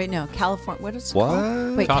brittle. Wait, no, California. What is it What?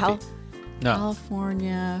 called? Wait, Coffee. No.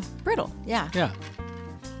 California brittle. Yeah. Yeah.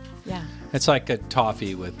 Yeah. It's like a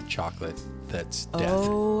toffee with chocolate That's death.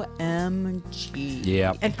 OMG.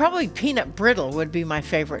 Yeah. And probably peanut brittle would be my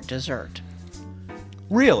favorite dessert.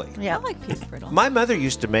 Really? Yeah. I like peanut brittle. My mother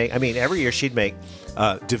used to make, I mean, every year she'd make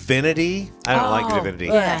Divinity. I don't like Divinity.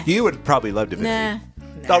 yeah. You would probably love Divinity.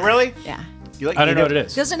 Nah. Oh, really? Yeah. You like, I don't know what it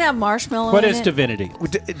is. Doesn't have marshmallow What in is it. divinity?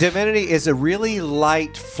 Divinity is a really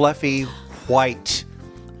light, fluffy, white.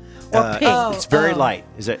 Or pink. It's very light.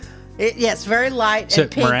 Is it? Yes, very light Is and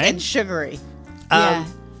it pink meringue? and sugary. Yeah.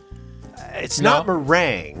 It's not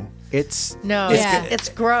meringue. It's No, Yeah. it's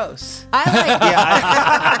gross. I like yeah.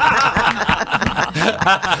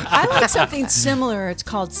 I like something similar. It's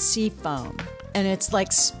called sea foam. And it's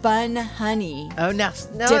like spun honey Oh, no.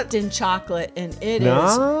 dipped in chocolate. And it is.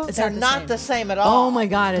 No? It's They're not the same at all. Oh my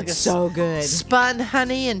God, it's Because so good. Spun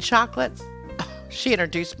honey and chocolate. Oh, she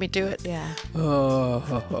introduced me to it. Yeah.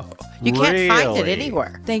 You can't find it Really?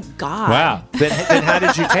 anywhere. Thank God. Wow. Then how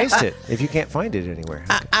did you taste it if you can't find it anywhere?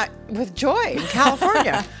 With joy in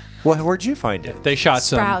California. Well, where'd you find it? They shot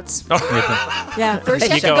Sprouts. some. Yeah. First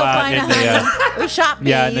you have to go go out find a in the, honey. We shop bees.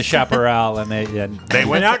 yeah, in the chaparral, and They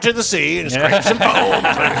went out to the sea and scraped some foam.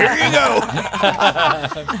 Here you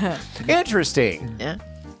go. Interesting. Yeah.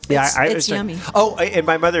 Yeah, It's yummy. Oh, and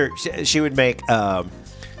my mother, she would make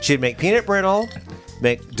peanut brittle,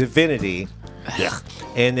 make Divinity,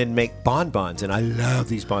 and then make bonbons. And I love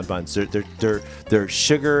these bonbons. They're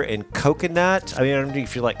sugar and coconut. I mean, I don't know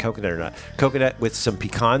if you like coconut or not. Coconut with some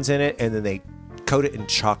pecans in it, and then they coat it in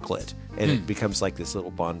chocolate, and it becomes like this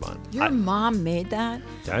little bonbon. Your mom made that?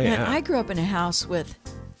 Oh, Man, yeah. I grew up in a house with,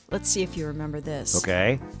 let's see if you remember this.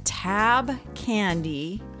 Okay. Tab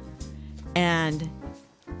candy and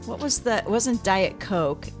what was the, it wasn't Diet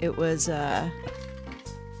Coke. It was,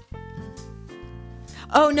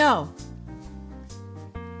 oh no.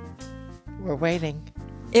 We're waiting.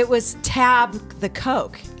 It was Tab the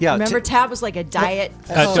Coke. Yeah, Remember Ta- Tab was like a diet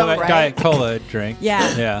Coke, right? Diet Cola drink.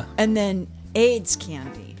 Yeah. Yeah. And then AIDS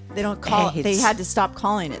candy. They don't call it, they AIDS. had to stop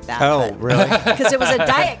calling it that. Oh, really? Because it was a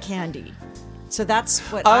diet candy. So that's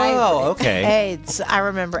what I Oh, okay. AIDS. I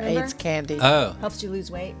remember Remember? AIDS candy. Oh. helps you lose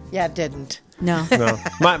weight. Yeah, it didn't. No. No.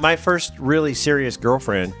 My first really serious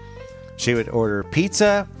girlfriend, she would order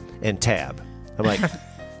pizza and Tab. I'm like,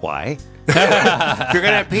 why? If you're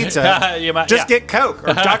gonna have pizza, You might- just yeah. get Coke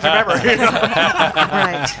or Dr Pepper. You know?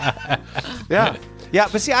 Right. Yeah, yeah.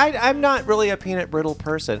 But see, I'm not really a peanut brittle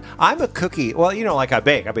person. I'm a cookie. Well, you know, like I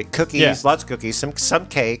bake cookies, Yeah. lots of cookies, some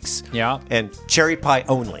cakes, Yeah. and cherry pie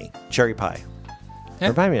only. Cherry pie. Yeah.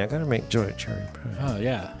 Remind me, I gotta make joy cherry pie. Oh,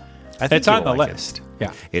 yeah. I think It's on you'll the like it. list.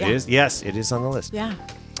 Yeah. It is. Yes, it is on the list. Yeah.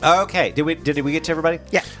 Okay. Did we get to everybody?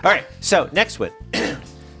 Yeah. All right. So next one.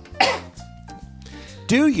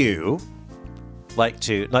 Do you like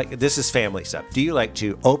to this is family stuff? Do you like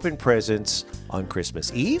to open presents on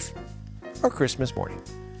Christmas Eve or Christmas morning?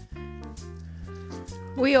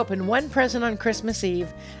 We opened one present on Christmas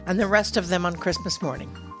Eve and the rest of them on Christmas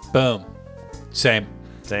morning. Boom. Same.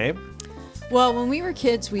 Same. Well, when we were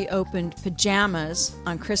kids, we opened pajamas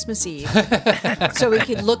on Christmas Eve so we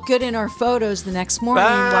could look good in our photos the next morning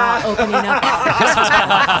while opening up all the Christmas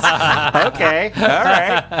presents. Okay. All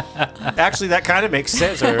right. Actually, that kind of makes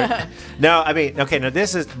sense. No, I mean, okay. Now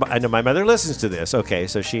this is. I know my mother listens to this. Okay,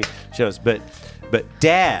 so she knows. But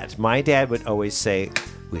my dad would always say,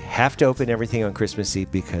 "We have to open everything on Christmas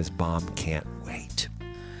Eve because Mom can't wait."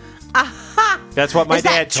 That's what my Is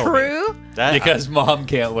dad that told me. true? Because mom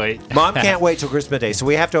can't wait. Mom can't wait till Christmas Day, so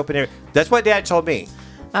we have to open it. That's what Dad told me.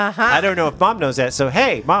 I don't know if Mom knows that. So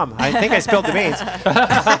hey, Mom, I think I spilled the beans.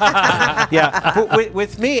 Yeah, but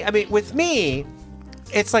with me,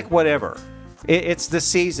 it's like whatever. It's the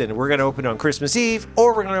season. We're going to open on Christmas Eve,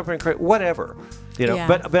 or we're going to open on whatever. You know, Yeah.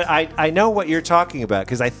 but I know what you're talking about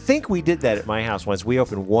because I think we did that at my house once. We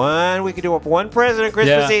opened one. We could do up one present on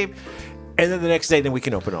Christmas Yeah. Eve, and then the next day, then we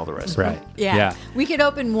can open all the rest. Right. Yeah. We could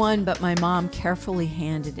open one, but my mom carefully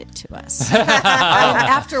handed it to us.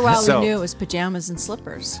 After a while, So- we knew it was pajamas and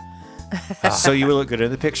slippers. So you will look good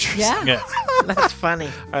in the pictures. Yeah. Yeah. That's funny.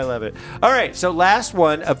 I love it. All right, so last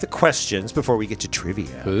one of the questions before we get to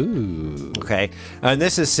trivia. Ooh. Okay, and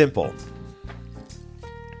this is simple.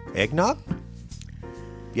 Eggnog?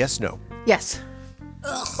 Yes, no. Yes.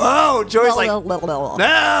 Oh, Joy's like, no.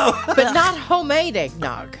 But not homemade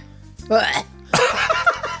eggnog.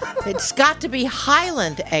 It's got to be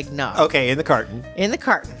Highland eggnog. Okay, in the carton. In the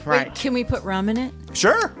carton, Wait, right. can we put rum in it?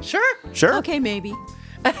 Sure, Sure. sure. Okay, maybe.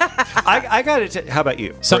 I got it. How about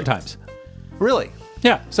you? Sometimes. Really?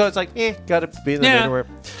 Yeah. So it's like, got to be in the Yeah. middle.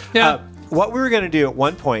 Yeah. What we were going to do at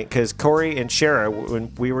one point, because Corey and Shara,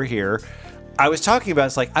 when we were here, I was talking about,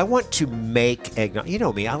 it's like, I want to make eggnog. You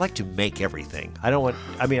know me, I like to make everything. I don't want,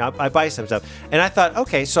 I buy some stuff. And I thought,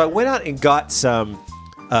 okay, so I went out and got some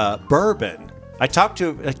bourbon. I talked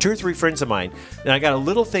to 2 or 3 friends of mine, and I got a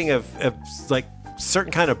little thing of like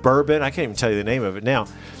certain kind of bourbon. I can't even tell you the name of it now,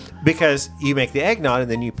 because you make the eggnog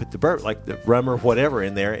and then you put the bourbon, like the rum or whatever,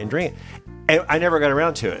 in there and drink it. And I never got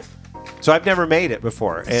around to it. So I've never made it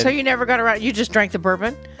before. And So you never got around. You just drank the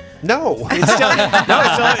bourbon. no, it's still,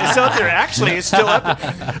 it's still up there. Actually, it's still up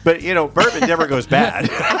there. But, bourbon never goes bad.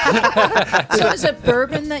 So is it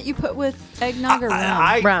bourbon that you put with eggnog or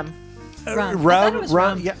rum? Rum. Rum. I thought it was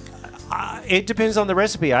rum. Yeah. It depends on the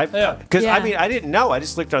recipe. Because, Yeah. I didn't know. I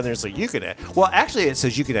just looked on there and it's like, you can add. Well, actually, it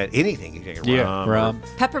says you can add anything. You can add rum. rum.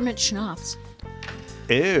 Peppermint schnapps.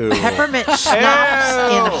 Ew. Peppermint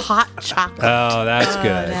schnapps in hot chocolate. Oh, that's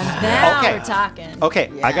good. Now Okay. we're talking.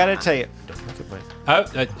 Okay, I got to tell you. Don't look at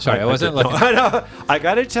my. Sorry, I wasn't No, looking. no, I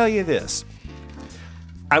got to tell you this.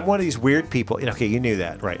 I'm one of these weird people. Okay, you knew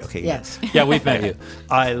that, right? Okay. Yes. Yeah, we've met you.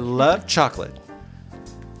 I love chocolate.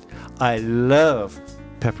 I love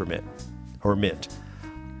peppermint or mint.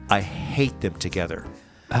 I hate them together.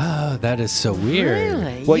 Oh, that is so weird.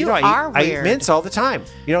 Really? Well, you I are eat weird. mints all the time.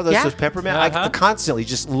 Those Yeah. peppermint. I Uh-huh. constantly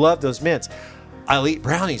just love those mints. I'll eat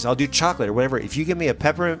brownies. I'll do chocolate or whatever. If you give me a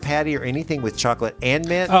peppermint patty or anything with chocolate and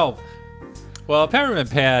mint, Oh, well, peppermint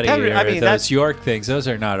patty Peppermint- or I mean, those that's- York things, those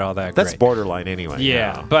are not all that that's great. borderline anyway.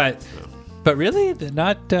 Yeah, but really, they're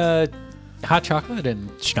not hot chocolate and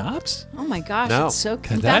schnapps? Oh my gosh, No. it's so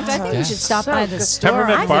Cause In fact, I that's- think you should stop So by the good. store.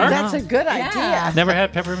 Peppermint I bark? think that's a good Yeah. idea. Never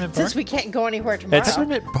had peppermint bark? Since we can't go anywhere tomorrow. It's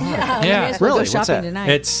Peppermint bark. Yeah, Yeah. we may as well Really? go What's shopping that?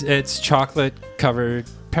 tonight. It's chocolate covered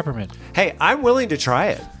peppermint. Hey, I'm willing to try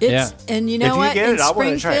it. It's, and you know If you what? get In it, I wanna try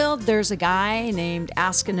it. Springfield, there's a guy named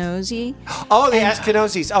Askinosie. Oh, the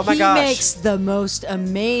Ashkenazis. Oh my he gosh. makes the most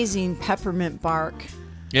amazing peppermint bark.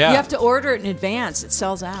 Yeah. You have to order it in advance. It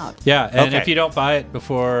sells out. Yeah, and Okay. if you don't buy it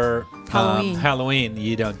before Halloween.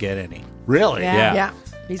 you don't get any. Really? Yeah. Yeah.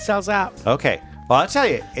 He sells out. Okay. Well, I'll tell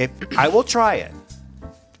you, if I will try it.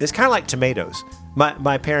 It's kind of like tomatoes.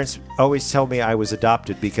 My parents always tell me I was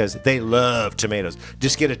adopted because they love tomatoes.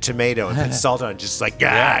 Just get a tomato and put salt on it, just like,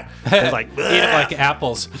 yeah. It's like, Eat them like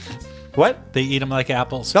apples. what? They eat them like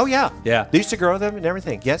apples. Oh, yeah. Yeah. They used to grow them and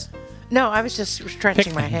everything. Yes? No, I was just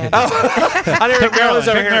stretching my head. I didn't Maryland,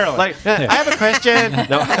 over pick here. Maryland. Like, I have a question.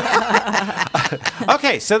 No.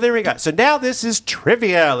 Okay, so there we go. So now this is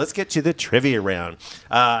trivia. Let's get to the trivia round.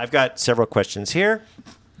 I've got several questions here.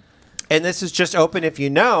 And this is just open. If you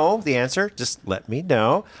know the answer, just let me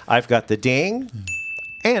know. I've got the ding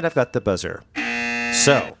and I've got the buzzer.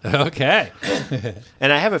 So, Okay.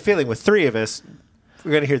 and I have a feeling with 3 of us,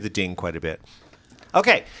 we're going to hear the ding quite a bit.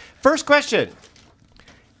 Okay, first question.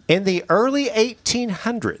 In the early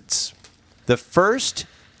 1800s, the first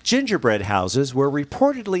gingerbread houses were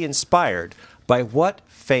reportedly inspired by what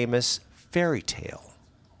famous fairy tale?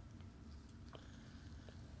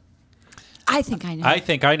 I think I know. I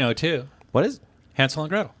think I know too. What is it? Hansel and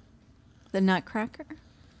Gretel. The Nutcracker.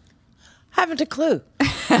 Haven't a clue.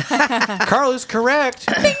 Carl is correct.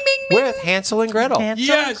 With Hansel and Gretel. Hansel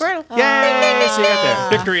Yes. and Gretel. Yay! So you got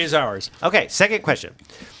there. Victory is ours. Okay, second question.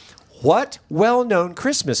 What well-known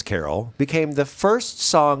Christmas carol became the first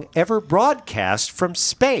song ever broadcast from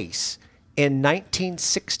space in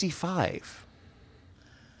 1965?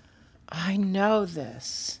 I know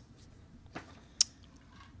this.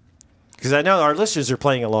 Because I know our listeners are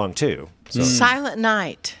playing along too. So Silent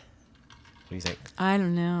Night. what do you think? I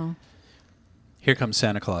don't know. Here comes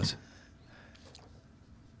Santa Claus.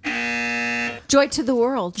 Joy to the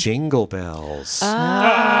World. Jingle bells.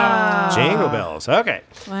 Jingle bells. Okay.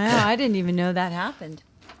 Wow, I didn't even know that happened.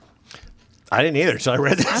 I didn't either, so I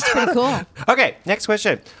read this. That's pretty cool. Okay, next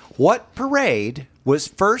question. What parade was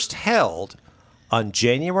first held on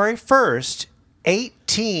January 1st,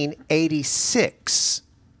 1886?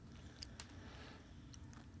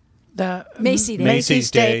 The Macy Day.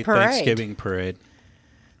 Macy's Day Parade. Thanksgiving parade.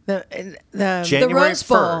 The January Rose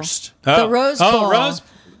Bowl. 1st. The Rose Bowl. Oh, Rose.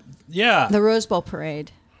 Yeah. The Rose Bowl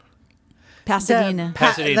Parade. Pasadena.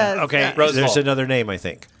 Pasadena. Okay, Rose there's Bowl. another name, I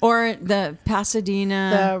think. Or the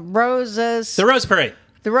Pasadena. the roses. The Rose Parade.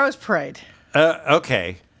 The Rose Parade.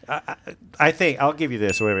 Okay. I think I'll give you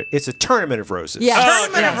this. Or whatever. It's a tournament of roses. Yeah.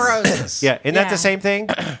 Tournament yes. of Roses. Yeah. Isn't that Yeah. the same thing?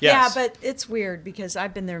 Yes. Yeah, but it's weird because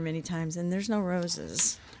I've been there many times and there's no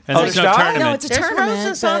roses. And there's no there's not? tournament. No, it's a There's tournament.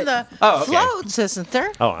 roses on the Oh, okay. floats, isn't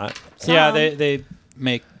there? Oh, Yeah, they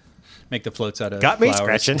make the floats out of got me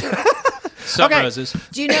flowers. scratching. Some Okay. roses.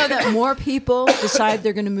 Do you know that more people decide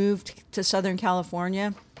they're going to move to Southern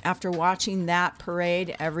California after watching that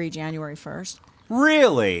parade every January 1st?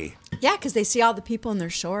 Really? Yeah, because they see all the people in their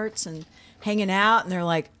shorts and hanging out, and they're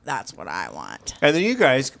like, "That's what I want." And then you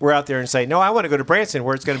guys were out there and say, "No, I want to go to Branson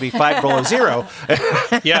where it's going to be 5 below zero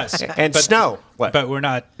Yes. and snow." What? But we're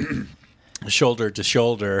not shoulder to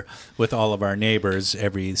shoulder with all of our neighbors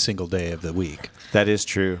every single day of the week. That is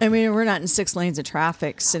true. I mean, we're not in 6 lanes of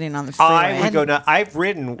traffic sitting on the freeway. I would go now. I've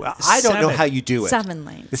ridden. I don't know 7. how you do it. 7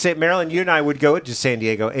 lanes. They say, Marilyn, you and I would go to San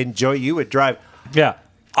Diego, and Joy, you would drive. Yeah.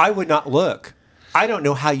 I would not look. I don't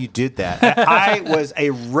know how you did that. I was a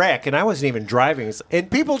wreck, and I wasn't even driving. And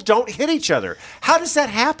people don't hit each other. How does that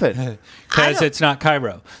happen? Because it's not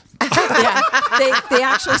Cairo. Yeah, they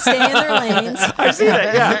actually stay in their lanes. I see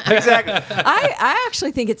that. Yeah, exactly. I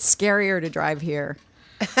actually think it's scarier to drive here.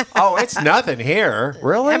 Oh, it's nothing here.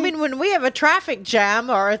 Really? I mean, when we have a traffic jam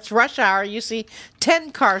or it's rush hour, you see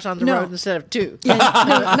 10 cars on the No. road instead of 2. Yeah,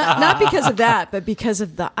 no, not because of that, but because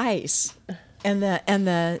of the ice and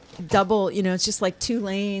the double. It's just like 2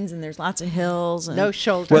 lanes, and there's lots of hills. And No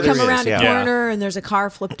shoulder. Well, You come there around is, a yeah. corner, and there's a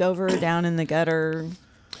car flipped over down in the gutter.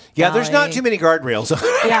 yeah, there's not Valley. too many guardrails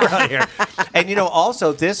around here. And,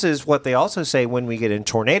 also, this is what they also say when we get in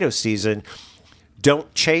tornado season.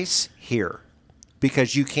 Don't chase here.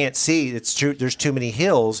 Because you can't see, it's true. There's too many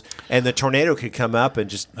hills, and the tornado could come up and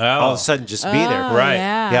just all of a sudden just be there, Oh, Right.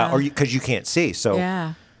 Yeah. or because you can't see. So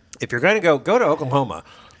Yeah. if you're going to go to Oklahoma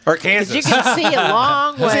or Kansas, You can see a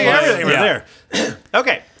long see way. everything right Yeah. there.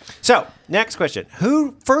 Okay, so next question: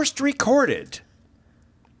 who first recorded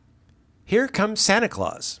 "Here Comes Santa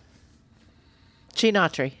Claus"? Gene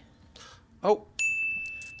Autry. Oh.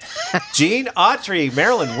 Gene Autry,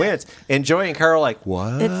 Marilyn wins. And Joy and Carl like,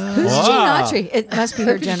 what? Who's Gene Autry? It must be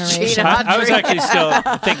her generation. Gene I was actually still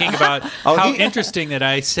thinking about Oh, how he- interesting that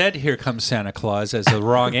I said "Here comes Santa Claus" as the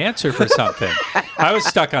wrong answer for something. I was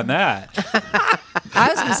stuck on that. I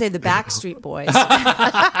was going to say the Backstreet Boys.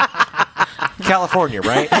 California,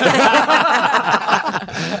 right?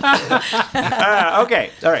 Okay,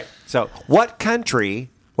 all right. So, what country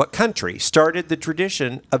started the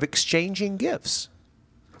tradition of exchanging gifts?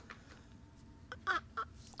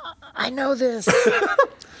 I know this.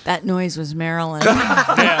 That noise was Marilyn. Her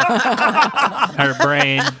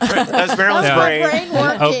brain That's Marilyn's Yeah. brain. Brain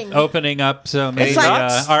working. opening up some Any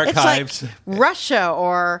thoughts? archives. It's like Russia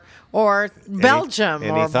or Belgium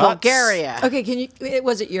any or thoughts? Bulgaria. Okay,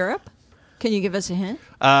 was it Europe? Can you give us a hint?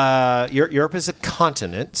 Europe is a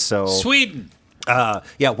continent, so Sweden.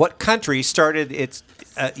 what country started its?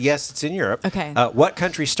 Yes, it's in Europe. Okay. What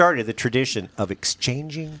country started the tradition of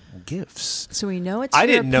exchanging gifts? So we know it's I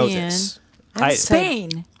didn't know European. this.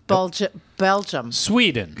 Spain. Belgium.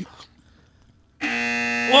 Sweden.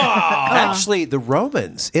 Actually, the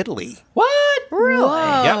Romans, Italy. What? Really?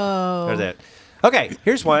 Yep. There's that. Okay,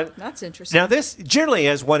 here's one. That's interesting. Now, this generally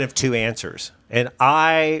has one of 2 answers, and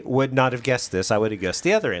I would not have guessed this. I would have guessed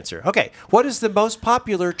the other answer. Okay, what is the most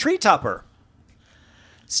popular tree topper?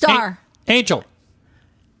 Star. Angel.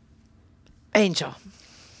 Angel.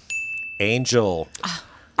 Angel.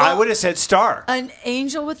 I would have said star. An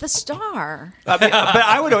angel with a star. I mean, but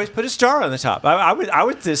I would always put a star on the top. I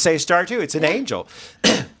would say star too. It's an angel.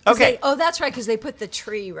 Okay. That's right, because they put the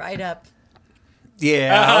tree right up.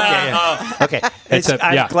 Yeah. Okay. Okay.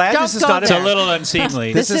 I'm glad Don't this is go not It's a there. little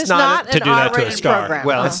unseemly. This is is not not to an do that to a R-rated star. program.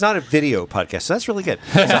 Well, it's not a video podcast, so that's really good.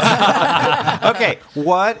 Okay.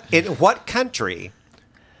 In what country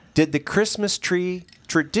did the Christmas tree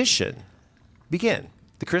tradition begin?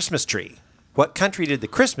 The Christmas tree. What country did the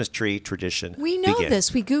Christmas tree tradition We know begin?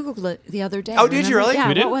 this. We Googled it the other day. Oh, did you really? Yeah,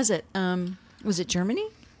 We did? what was it? Was it Germany?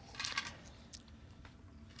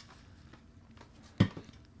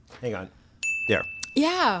 Hang on. There.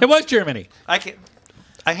 Yeah. It was Germany. I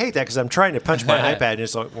hate that because I'm trying to punch my iPad and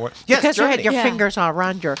it's like more. Yes, Because you Germany. had your Yeah. fingers all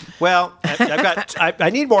around your. Well, I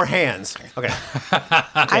need more hands. Okay.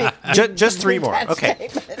 Just 3 more. Okay.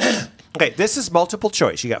 Okay, this is multiple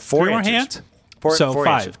choice. You got 4 Three more answers. hands? Four, So 4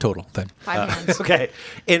 5 answers. total then. 5 hands. Okay.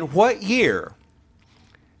 In what year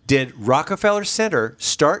did Rockefeller Center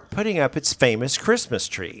start putting up its famous Christmas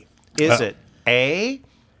tree? Is it A,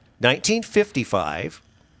 1955,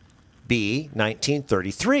 B,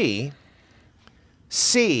 1933,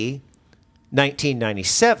 C,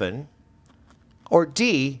 1997, or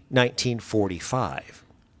D, 1945?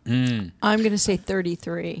 I'm going to say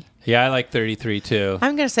 33. Yeah, I like 33 too.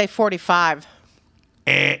 I'm going to say 45.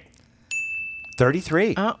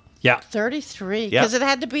 33. Oh, Yeah. 33. Yep. Because it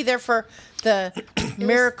had to be there for the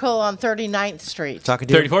miracle on 39th Street. Talking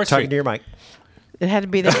to 34th talking Street. to your mic. It had to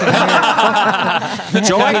be there for the miracle.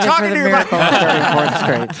 Joy, for talking the to your mic. miracle on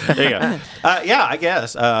 34th Street. There you go. Yeah, I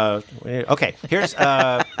guess. Okay, here's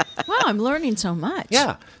Wow, I'm learning so much.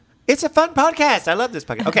 yeah. It's a fun podcast. I love this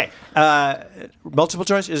podcast. Okay. Multiple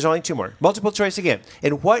choice. There's only two more. Multiple choice again.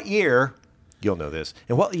 In what year, you'll know this,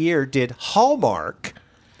 in what year did Hallmark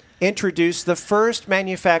introduce the first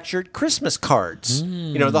manufactured Christmas cards?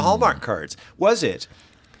 You know, the Hallmark cards. Was it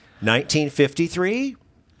 1953,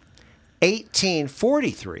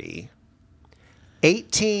 1843,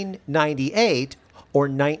 1898, or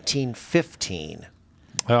 1915?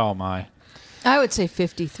 Oh, my. I would say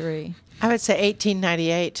 53. I would say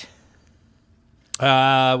 1898.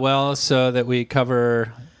 Well, so that we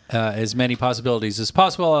cover as many possibilities as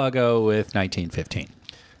possible, I'll go with 1915.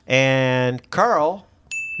 And Carl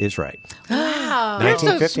is right. Wow. You're so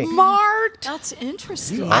 1915. smart. That's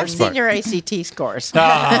interesting. are I've smart. seen your ACT scores.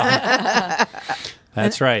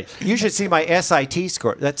 That's right. You should see my SIT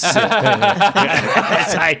score. That's SIT.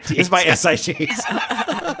 It's my SITs.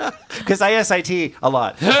 Because I SIT a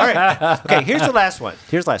lot. All right. Okay, here's the last one.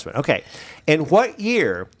 Okay. In what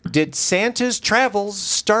year did Santa's travels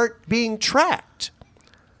start being tracked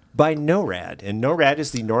by NORAD? And NORAD is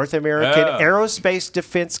the North American Oh. Aerospace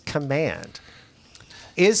Defense Command.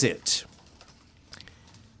 Is it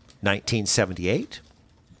 1978,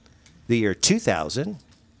 the year 2000,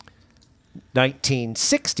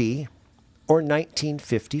 1960, or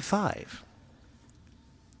 1955?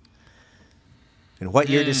 And what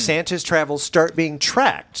year does Santa's travels start being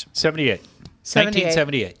tracked? 78. 78.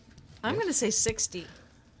 1978. I'm going to say 60.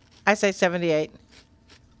 I say 78.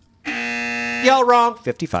 Y'all wrong.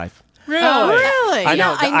 55. Really? Oh, really? I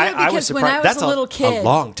know. Yeah, I knew I was because when surprised. I was That's a little kid, a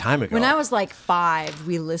long time ago. When I was like 5,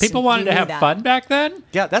 we listened. People wanted we to knew have that. fun back then?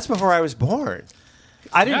 Yeah, that's before I was born.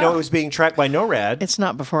 I didn't Yeah. know it was being tracked by NORAD. It's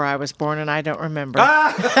not before I was born, and I don't remember.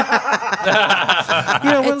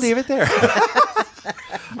 We'll leave it there.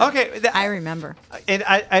 Okay. I remember. And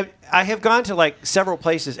I have gone to like several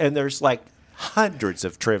places, and there's like hundreds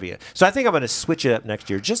of trivia. So I think I'm going to switch it up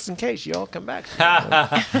next year, just in case you all come back.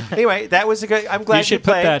 Anyway, that was a good. I'm glad You should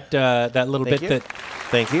put played. that little Thank bit you. that.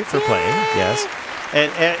 Thank you for playing. Yes,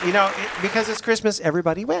 and you know because it's Christmas,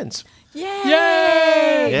 everybody wins. Yay!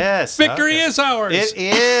 Yay! Yes, Victory okay. is ours. It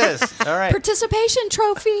is. All right. Participation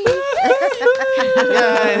trophy.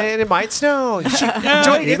 Yeah, and it might snow. Enjoy,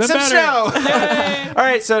 get even some better. snow. All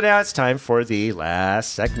right, so now it's time for the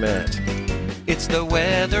last segment. It's the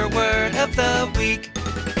weather word of the week.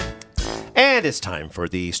 And it's time for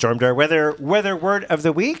the Stormdar weather word of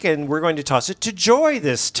the week, and we're going to toss it to Joy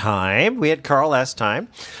this time. We had Carl last time.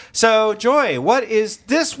 So, Joy, what is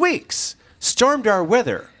this week's Stormdar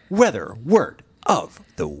weather word of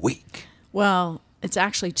the week? Well, it's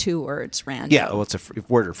actually 2 words, Rand. Yeah, well, it's a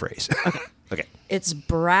word or phrase. Okay. It's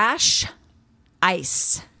brash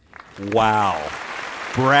ice. Wow.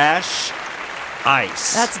 Brash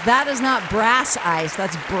ice. That is not brass ice.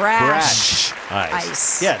 That's brash,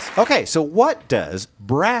 ice. Yes. Okay, so what does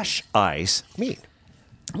brash ice mean?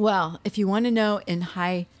 Well, if you want to know in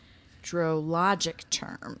hydrologic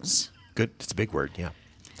terms, Good. It's a big word, yeah.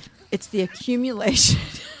 it's the accumulation.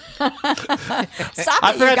 Stop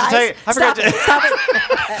I it, forgot you to guys. tell you. I forgot to. Stop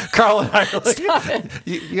it. Carl and I are like,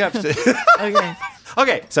 you have to. Okay.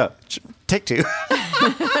 Okay, so take 2.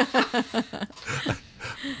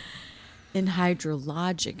 In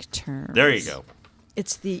hydrologic terms. There you go.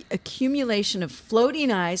 It's the accumulation of floating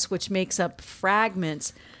ice, which makes up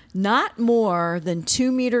fragments not more than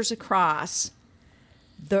 2 meters across,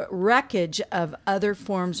 the wreckage of other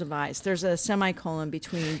forms of ice. There's a semicolon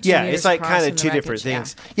between 2 Yeah, meters it's like across kind of and the 2 different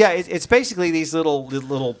wreckage, things. Yeah, it's basically these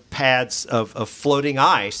little pads of floating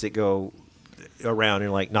ice that go around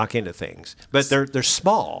and like knock into things. But they're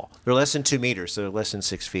small. They're less than 2 meters, so they're less than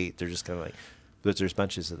 6 feet. They're just kind of like, but there's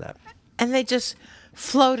bunches of that. And they just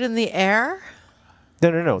float in the air?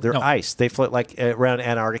 No. They're No. ice. They float like around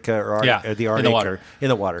Antarctica or, Yeah, or the in Arctic the water. or in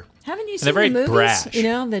the water. Haven't you they're seen very the movies? brash. You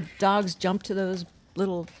know, the dogs jump to those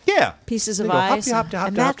little Yeah. pieces They of go ice. Hop, hop,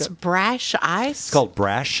 And hop, that's hop. brash ice? It's called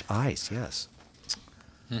brash ice, yes.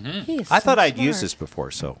 He is I so thought I'd smart. used this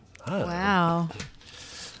before, so. I don't know. Wow.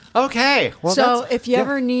 Okay. Well, So that's- if you yeah.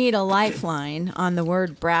 ever need a lifeline on the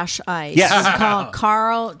word brash ice, Yes. you call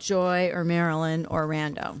Carl, Joy, or Marilyn, or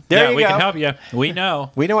Rando. There yeah, you we go. can help you. We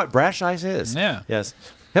know. We know what brash ice is. Yeah. Yes.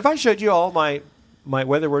 Have I showed you all my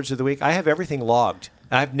weather words of the week? I have everything logged.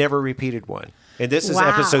 I've never repeated one. And this is Wow.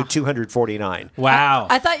 episode 249. Wow.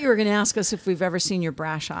 I thought you were going to ask us if we've ever seen your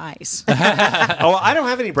brash ice. Oh, I don't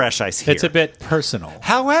have any brash ice here. It's a bit personal.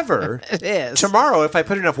 However, It is. tomorrow, if I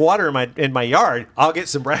put enough water in my yard, I'll get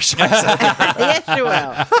some brash ice. Yes, you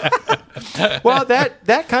will. Well,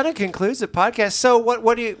 that kind of concludes the podcast. So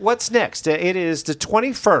what's next? It is the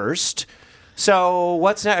 21st. So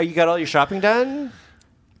what's next? You got all your shopping done?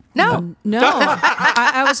 No. No,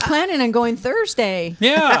 I was planning on going Thursday.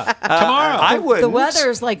 Yeah, tomorrow. I wouldn't. The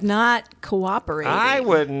weather's like not cooperating. I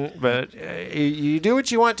wouldn't, but you do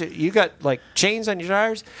what you want to. You got like chains on your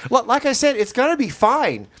tires. Like I said, it's going to be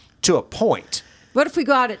fine to a point. What if we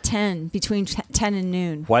go out at 10, between 10 and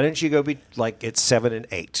noon Why don't you go be like at 7 and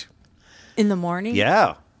 8? in the morning?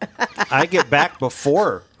 Yeah, I get back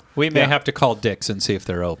before. We may Yeah. have to call Dick's and see if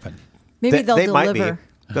they're open. Maybe they'll they deliver. might be.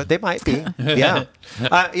 But they might be. Yeah.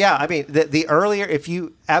 Yeah. I mean, the earlier, if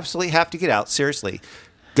you absolutely have to get out, seriously,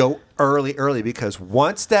 go early because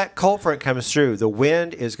once that cold front comes through, the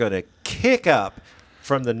wind is going to kick up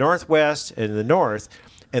from the northwest and the north,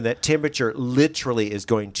 and that temperature literally is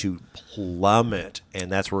going to plummet, and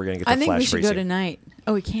that's where we're going to get the I think flash we should freezing. go tonight.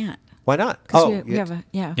 Oh, we can't. Why not? 'Cause we have a,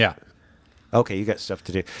 yeah. Yeah. Okay, you got stuff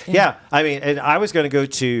to do. Yeah, I mean, and I was going to go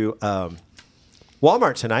to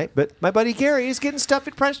Walmart tonight, but my buddy Gary is getting stuff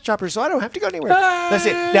at Price Chopper, so I don't have to go anywhere. That's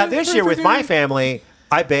it. Now, this year with my family,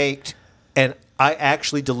 I baked and I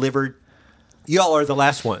actually delivered. Y'all are the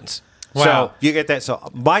last ones. Wow. So you get that. So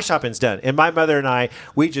my shopping's done. And my mother and I,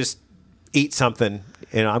 we just eat something.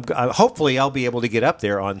 And hopefully I'll be able to get up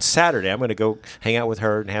there on Saturday. I'm going to go hang out with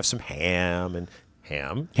her and have some ham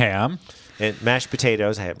Ham. and mashed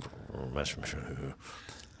potatoes. I have mashed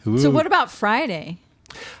So what about Friday?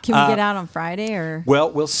 Can we get out on Friday or?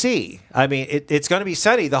 Well, we'll see. I mean, it's going to be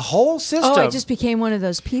sunny. The whole system. Oh, I just became one of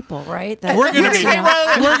those people, right? That, We're gonna be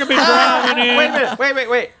driving in. Wait a minute.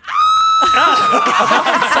 Wait.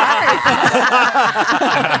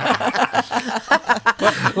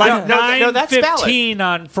 Like no, that's valid. 9:15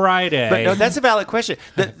 on Friday. But no, that's a valid question.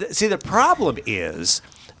 See, the problem is,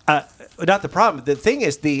 not the problem. The thing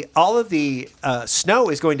is, all of the snow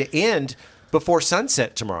is going to end before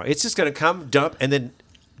sunset tomorrow. It's just going to come, dump, and then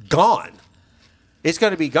gone. It's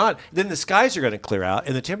going to be gone. Then the skies are going to clear out,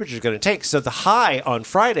 and the temperature is going to take. So the high on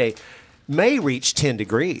Friday may reach 10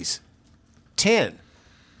 degrees. 10.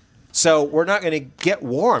 So we're not going to get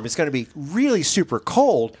warm. It's going to be really super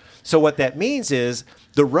cold. So what that means is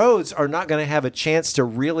the roads are not going to have a chance to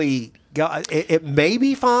really go. It may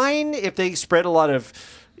be fine if they spread a lot of,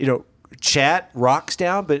 chat rocks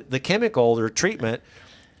down, but the chemical or treatment,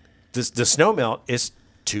 the snow melt is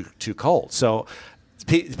too cold. So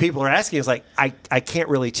people are asking, it's like, I can't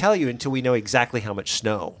really tell you until we know exactly how much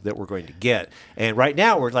snow that we're going to get. And right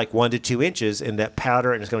now we're like 1 to 2 inches in that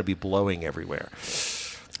powder, and it's going to be blowing everywhere.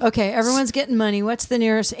 Okay, everyone's getting money. What's the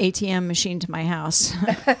nearest ATM machine to my house?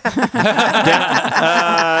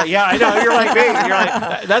 Yeah, I know. You're like me. You're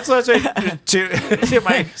like, that's what I said to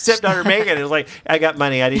my stepdaughter Megan. It was like, I got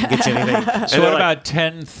money. I didn't get you anything. And So they're what like, about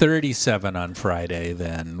 10:37 on Friday?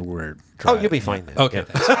 Then we're. Oh, you'll be fine then. Okay. Yeah.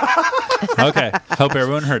 Thanks. Okay. Hope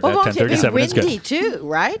everyone heard Well, that. won't it be 10:37 is windy good. too,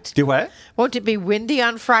 right? Do what? Won't it be windy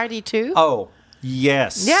on Friday too? Oh,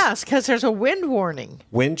 yes. Yes, because there's a wind warning.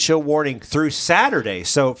 Wind chill warning through Saturday.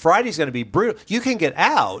 So Friday's going to be brutal. You can get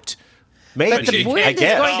out, maybe. But the you wind I is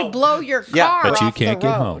guess. going to blow your car Yeah, but you off can't the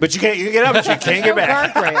get road. home. But you can get out, but you can't get No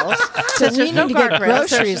back. guardrails. So Since we there's no need to get guardrails,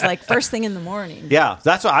 groceries like first thing in the morning. Yeah,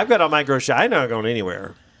 that's what I've got on my grocery. I'm not going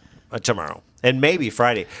anywhere tomorrow, and maybe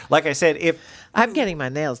Friday. Like I said, if I'm getting my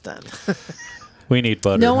nails done. We need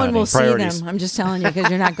butter. No one honey. will Priorities. see them. I'm just telling you because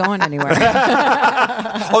you're not going anywhere.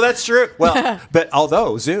 oh, that's true. Well, but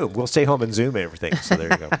although Zoom, we'll stay home and Zoom everything. So there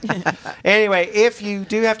you go. Anyway, if you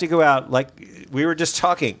do have to go out, like we were just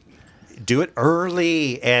talking, do it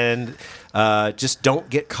early and just don't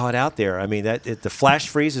get caught out there. I mean, the flash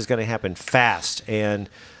freeze is going to happen fast, and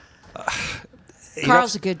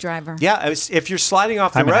Carl's a good driver. yeah, if you're sliding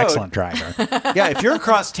off the I'm road, an excellent driver. yeah, if you're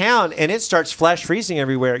across town and it starts flash freezing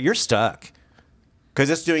everywhere, you're stuck because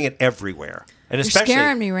it's doing it everywhere, and You're especially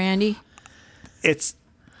scaring me, Randy. it's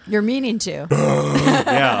You're meaning to.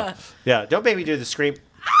 yeah. Don't make me do the scream.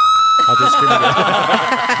 I'll just scream again.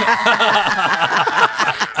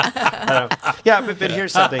 Yeah, but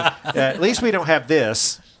here's something. At least we don't have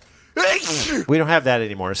this. We don't have that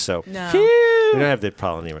anymore, so No. we don't have that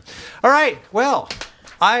problem anymore. All right, well,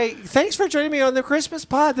 thanks for joining me on the Christmas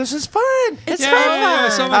pod. This is fun. It's Yeah,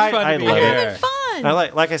 fun. so much fun I to be love it. here. Fun. I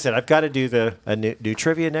like I said, I've got to do a new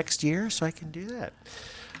trivia next year, so I can do that.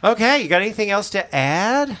 Okay, you got anything else to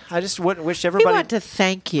add? I just wish We everybody. want to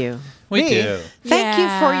thank you. We Me? do. Thank you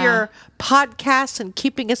for Yeah. your podcast and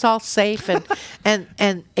keeping us all safe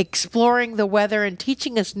and exploring the weather and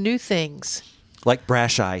teaching us new things. Like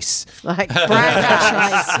brash ice. Like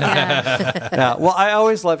Yeah. Well, I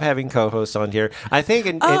always love having co-hosts on here. I think.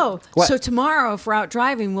 What? So tomorrow, if we're out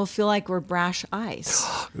driving, we'll feel like we're brash ice.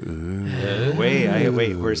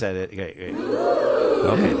 wait. Where's that? Okay,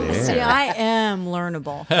 Okay, there. See, I am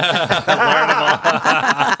learnable.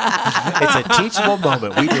 It's a teachable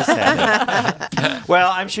moment. We just had it.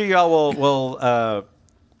 Well, I'm sure you all will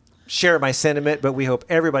share my sentiment, but we hope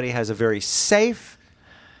everybody has a very safe,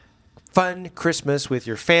 fun Christmas with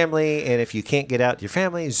your family. And if you can't get out to your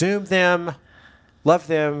family, Zoom them, love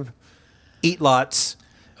them, eat lots.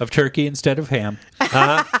 Of turkey instead of ham.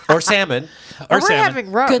 Or salmon. Or We're salmon.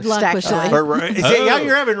 having roast, Good luck with actually. that. Yeah,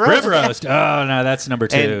 you're having roast. Rib roast. Oh, no, that's number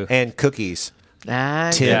 2. And cookies. Ah,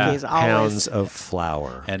 10 cookies, pounds always. of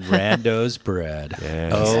flour. And Rando's bread.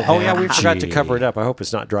 Yes. Oh, Yeah, we forgot to gee. cover it up. I hope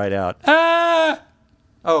it's not dried out. Ah!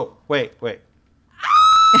 Oh, wait.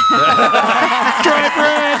 Dry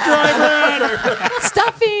bread.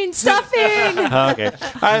 Stuffing. Okay.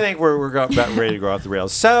 I think we're about ready to go off the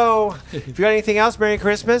rails. So, if you got anything else, Merry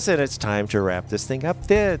Christmas, and it's time to wrap this thing up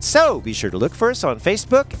then. So, be sure to look for us on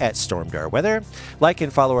Facebook at Stormdar Weather. Like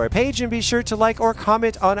and follow our page, and be sure to like or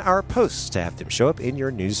comment on our posts to have them show up in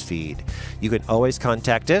your news feed. You can always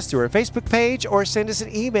contact us through our Facebook page or send us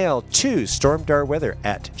an email to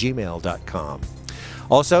stormdarweather@gmail.com.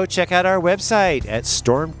 Also, check out our website at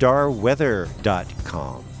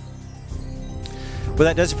stormdarweather.com. Well,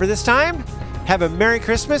 that does it for this time. Have a Merry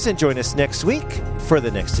Christmas and join us next week for the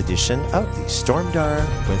next edition of the Stormdar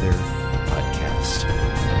Weather Podcast.